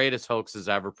one of the greatest hoaxes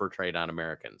ever portrayed on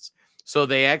Americans. So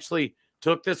they actually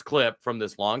took this clip from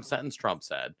this long sentence Trump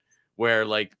said, where,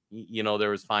 like, you know, there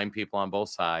was fine people on both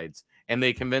sides, and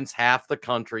they convinced half the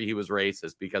country he was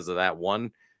racist because of that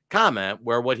one comment,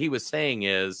 where what he was saying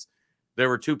is there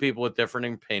were two people with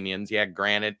different opinions. Yeah,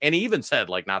 granted. And he even said,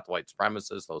 like, not the white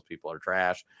supremacists, those people are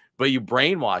trash, but you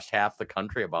brainwashed half the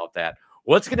country about that.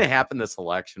 What's going to happen this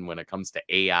election when it comes to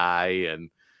AI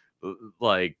and,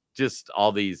 like, just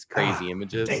all these crazy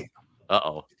images?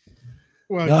 Uh-oh.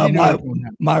 Well,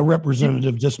 my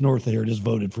representative just north of here just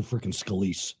voted for freaking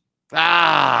Scalise.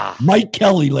 Ah, Mike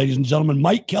Kelly, ladies and gentlemen,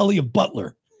 Mike Kelly of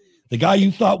Butler, the guy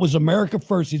you thought was America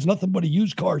first. He's nothing but a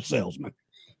used car salesman.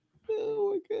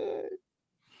 Oh my God!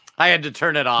 I had to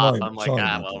turn it off. Sorry, I'm like,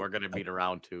 well, we're going to beat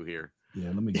around two here. Yeah,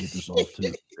 let me get this off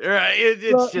too.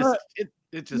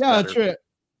 It's just yeah, better. Trip.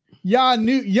 Y'all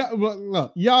knew. Yeah, well,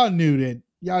 look, y'all knew that.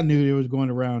 Y'all knew it was going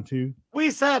to round two.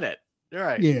 We said it. You're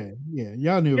right. Yeah,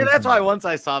 y'all knew. Yeah, that's why once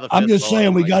I saw the. I'm just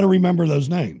saying we got to remember those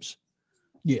names.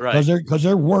 Yeah, right. Because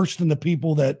they're worse than the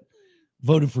people that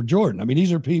voted for Jordan. I mean,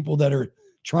 these are people that are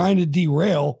trying to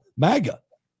derail MAGA.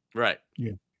 Right.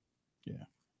 Yeah.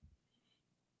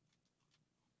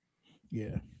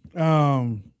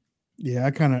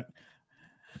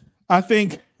 I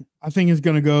think it's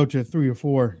going to go to 3 or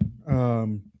 4.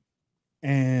 We're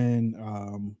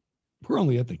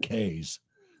only at the K's.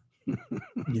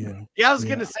 Yeah. I was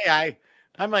gonna say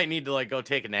I might need to like go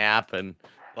take a nap and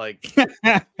like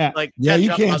yeah, you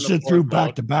can't sit through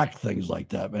back-to-back things like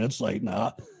that, man. It's like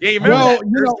nah. Yeah, you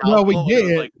remember well, we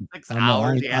did. Like 6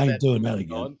 hours. I ain't doing that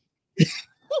again.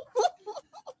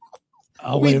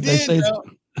 I'll We wait if they did, say.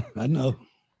 I know.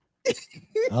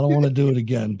 I don't want to do it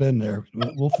again. Been there.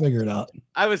 We'll figure it out.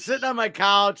 I was sitting on my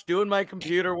couch doing my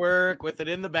computer work with it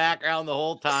in the background the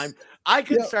whole time. I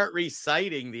could start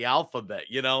reciting the alphabet,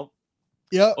 you know?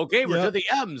 Yeah. Okay, we're to the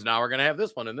M's now. We're going to have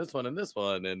this one and this one and this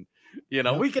one. And, you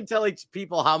know, we could tell each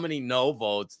people how many no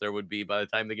votes there would be by the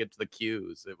time they get to the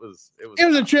Q's. It was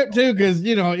a trip too, because,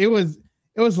 you know, it was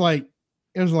like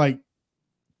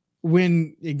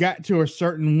when it got to a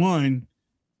certain one,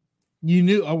 you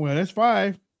knew, oh, well, that's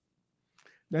 5.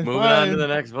 That's moving 5. on to the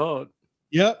next vote.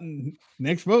 Yep.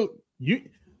 Next vote.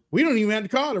 We don't even have to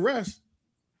call the rest.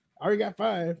 I already got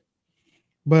 5.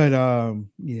 But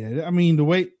yeah, I mean, the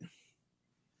wait,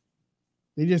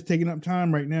 they're just taking up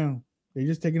time right now. They're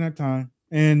just taking up time.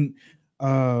 And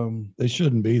they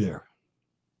shouldn't be there.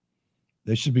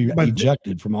 They should be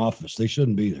ejected from office. They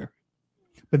shouldn't be there.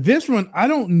 But this one, I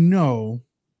don't know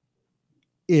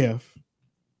if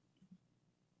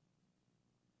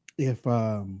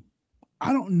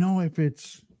I don't know if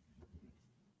it's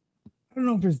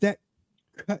that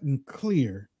cut and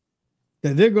clear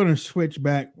that they're going to switch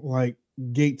back like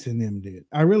Gates and them did.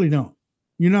 I really don't.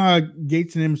 You know how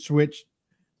Gates and them switched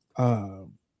to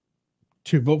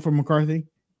vote for McCarthy?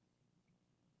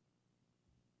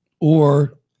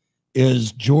 Or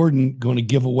is Jordan going to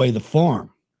give away the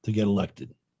farm to get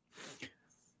elected?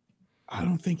 I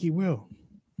don't think he will.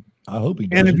 I hope he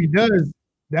does. And if he does,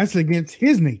 that's against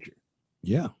his nature.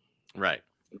 Yeah. Right.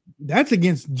 That's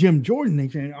against Jim Jordan's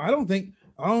nature. I don't think.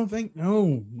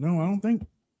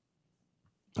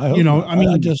 I hope You know, not. I mean,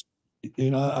 I just,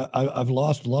 you know, I've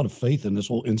lost a lot of faith in this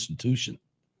whole institution.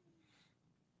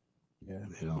 Yeah.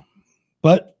 You know,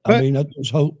 but I mean, there's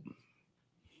hope.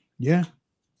 Yeah.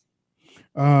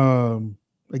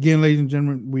 Again, ladies and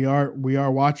gentlemen, we are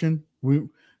watching. We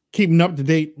keeping up to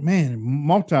date. Man,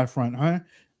 multi-front, huh?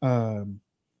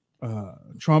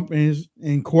 Trump is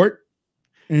in court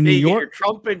in New You get York. your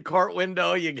Trump in court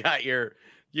window. You got your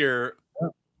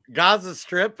Gaza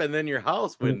Strip, and then your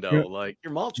house window. Like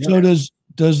your multi. So does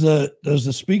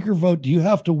the speaker vote? Do you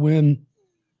have to win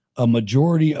a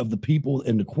majority of the people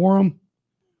in the quorum,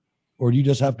 or do you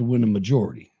just have to win a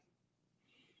majority?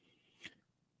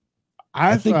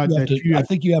 I think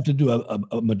you have to do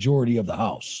a majority of the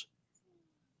House.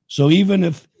 So even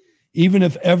if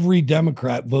every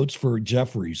Democrat votes for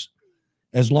Jeffries,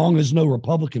 as long as no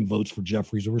Republican votes for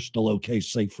Jeffries, we're still okay,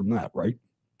 safe from that, right?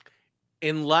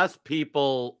 Unless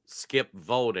people skip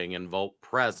voting and vote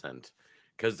present,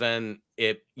 because then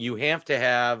you have to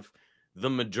have the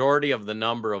majority of the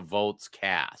number of votes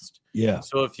cast. Yeah.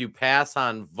 So if you pass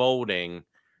on voting,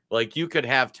 like you could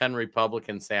have 10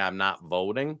 Republicans say, I'm not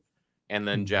voting, and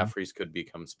then Jeffries could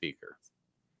become speaker.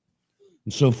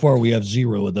 And so far, we have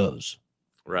 0 of those.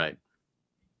 Right.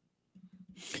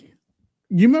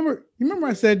 You remember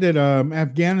I said that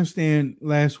Afghanistan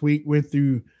last week went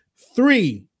through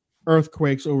 3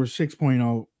 earthquakes over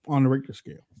 6.0 on the Richter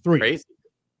scale. 3. Crazy.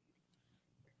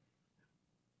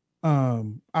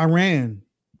 Iran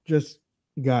just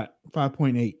got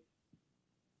 5.8.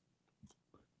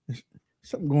 There's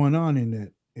something going on in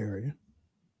that area.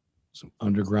 Some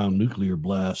underground nuclear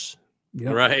blasts.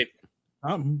 Yep. Right.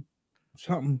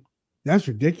 Something. That's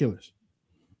ridiculous.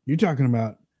 You're talking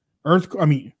about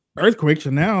earthquakes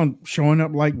are now showing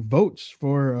up like votes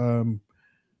for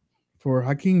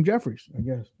Hakeem Jeffries, I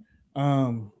guess.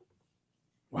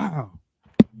 Wow.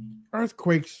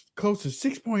 Earthquakes close to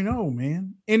 6.0,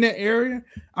 man. In that area.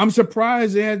 I'm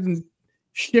surprised it hasn't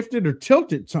shifted or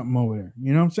tilted something over there.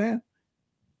 You know what I'm saying?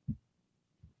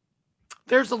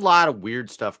 There's a lot of weird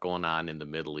stuff going on in the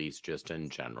Middle East just in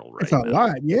general right It's a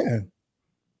lot, yeah.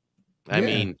 I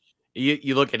mean,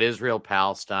 you look at Israel,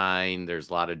 Palestine, there's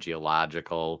a lot of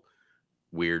geological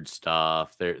weird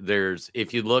stuff. There's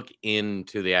if you look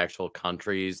into the actual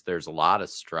countries, there's a lot of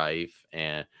strife,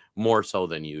 and more so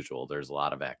than usual. There's a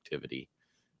lot of activity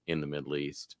in the Middle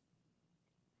East.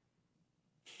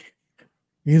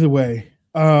 Either way,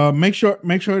 make sure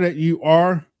that you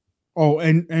are. Oh,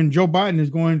 and Joe Biden is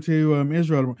going to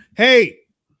Israel. Hey,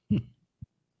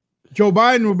 Joe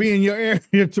Biden will be in your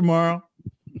area tomorrow.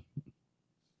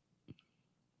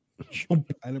 Joe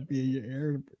Biden will be in your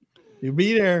area. He'll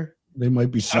be there. They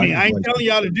might be. I mean, I ain't telling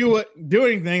y'all to do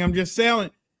anything. I'm just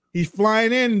saying he's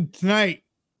flying in tonight.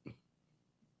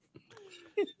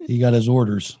 He got his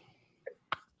orders.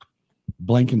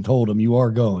 Blinken told him, "You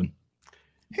are going."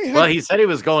 Hey, well, he said he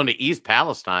was going to East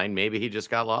Palestine. Maybe he just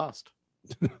got lost.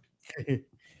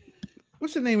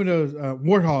 What's the name of those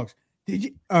warthogs?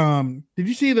 Did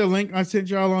you see the link I sent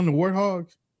y'all on the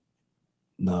warthogs?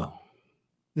 No.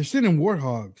 They're sending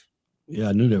warthogs. Yeah,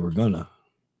 I knew they were gonna.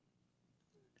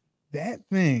 That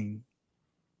thing.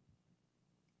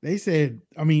 They said,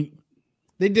 I mean,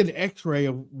 they did an X-ray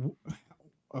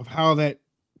of how that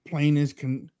plane is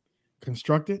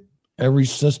constructed. Every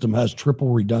system has triple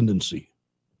redundancy.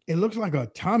 It looks like a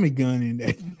Tommy gun in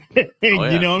there. Oh,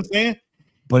 yeah. You know what I'm saying?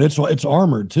 But it's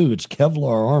armored too. It's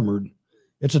Kevlar armored.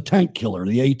 It's a tank killer,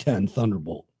 the A-10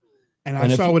 Thunderbolt. And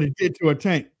I saw what it did to a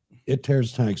tank. It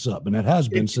tears tanks up, and it has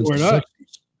been since the 60s.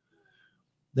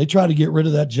 They try to get rid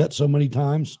of that jet so many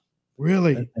times.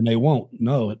 Really? And they won't.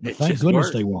 No, thank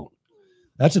goodness they won't.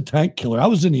 That's a tank killer. I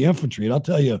was in the infantry, and I'll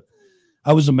tell you,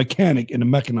 I was a mechanic in the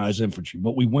mechanized infantry,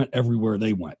 but we went everywhere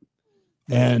they went.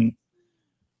 And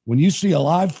when you see a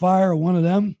live fire of one of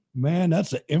them, man,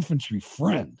 that's an infantry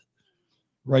friend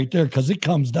right there, because it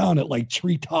comes down at like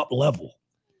treetop level.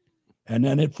 And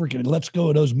then it freaking lets go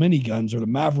of those miniguns or the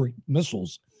Maverick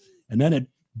missiles. And then it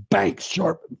banks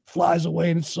sharp, flies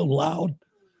away, and it's so loud.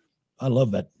 I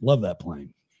love that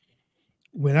plane.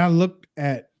 When I looked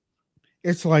at,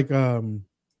 it's like I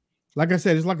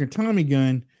said, it's like a Tommy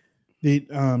gun.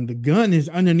 The gun is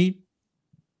underneath.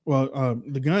 Well,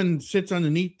 the gun sits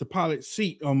underneath the pilot's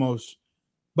seat almost,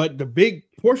 but the big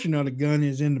portion of the gun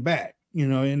is in the back. You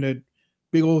know, in the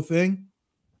big old thing.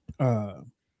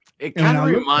 It kind of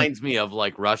reminds me of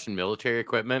like Russian military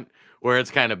equipment, where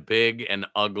it's kind of big and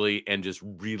ugly and just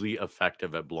really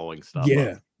effective at blowing stuff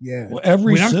up. Yeah. Well,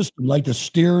 every system, like the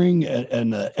steering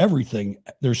and everything,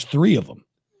 there's 3 of them.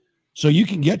 So you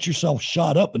can get yourself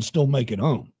shot up and still make it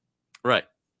home. Right.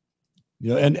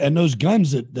 You know, and those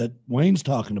guns that Wayne's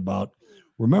talking about,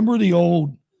 remember the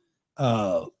old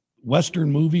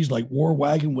Western movies like War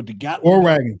Wagon with the Gatling. War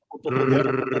Wagon.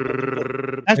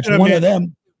 It's one of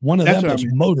them. One of them that's I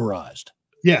mean. motorized.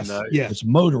 Yes, Nice. yes. It's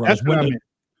motorized. That's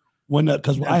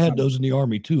Because I had those in the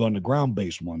Army too, on the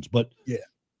ground-based ones. But yeah,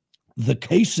 the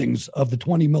casings of the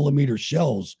 20 millimeter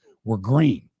shells were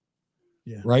green.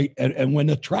 Yeah. Right. And when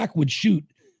the track would shoot,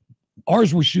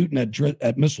 ours were shooting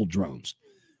at missile drones.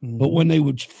 Mm-hmm. But when they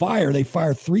would fire, they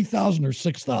fire 3,000 or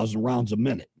 6,000 rounds a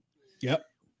minute. Yep.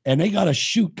 And they got a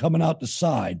chute coming out the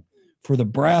side for the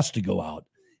brass to go out.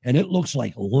 And it looks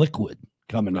like liquid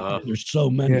coming out. There's so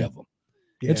many of them.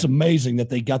 Yeah. It's amazing that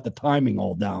they got the timing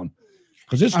all down.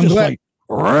 Because it's just like,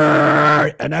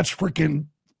 and that's freaking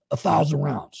 1,000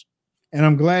 rounds. And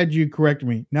I'm glad you corrected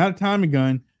me. Not a timing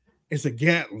gun. It's a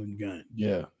Gatling gun.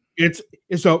 Yeah. It's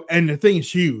so, and the thing is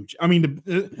huge. I mean,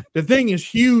 the thing is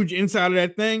huge inside of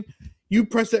that thing. You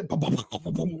press that,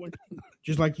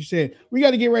 just like you said. We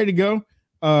got to get ready to go.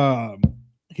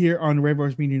 Here on the Red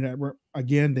Voice Media Network.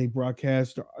 Again, they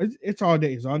broadcast. It's all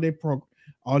day. It's all day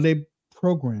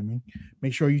programming.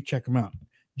 Make sure you check them out.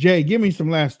 Jay, give me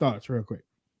some last thoughts real quick.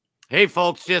 Hey,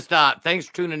 folks, just thanks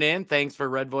for tuning in. Thanks for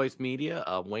Red Voice Media.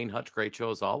 Wayne Hutch, great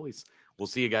show as always. We'll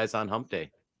see you guys on Hump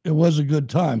Day. It was a good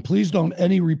time. Please don't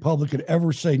any Republican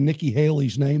ever say Nikki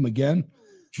Haley's name again.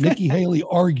 Nikki Haley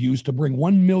argues to bring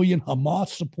 1 million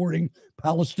Hamas-supporting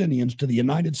Palestinians to the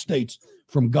United States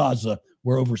from Gaza,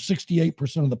 where over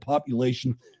 68% of the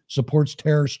population supports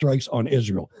terror strikes on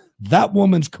Israel. That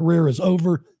woman's career is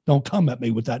over. Don't come at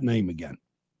me with that name again.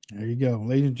 There you go.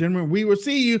 Ladies and gentlemen, we will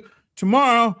see you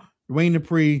tomorrow. Wayne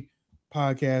Dupree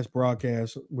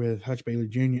broadcast with Hutch Bailey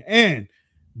Jr. and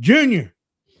Junior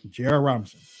J.R.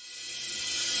 Robinson.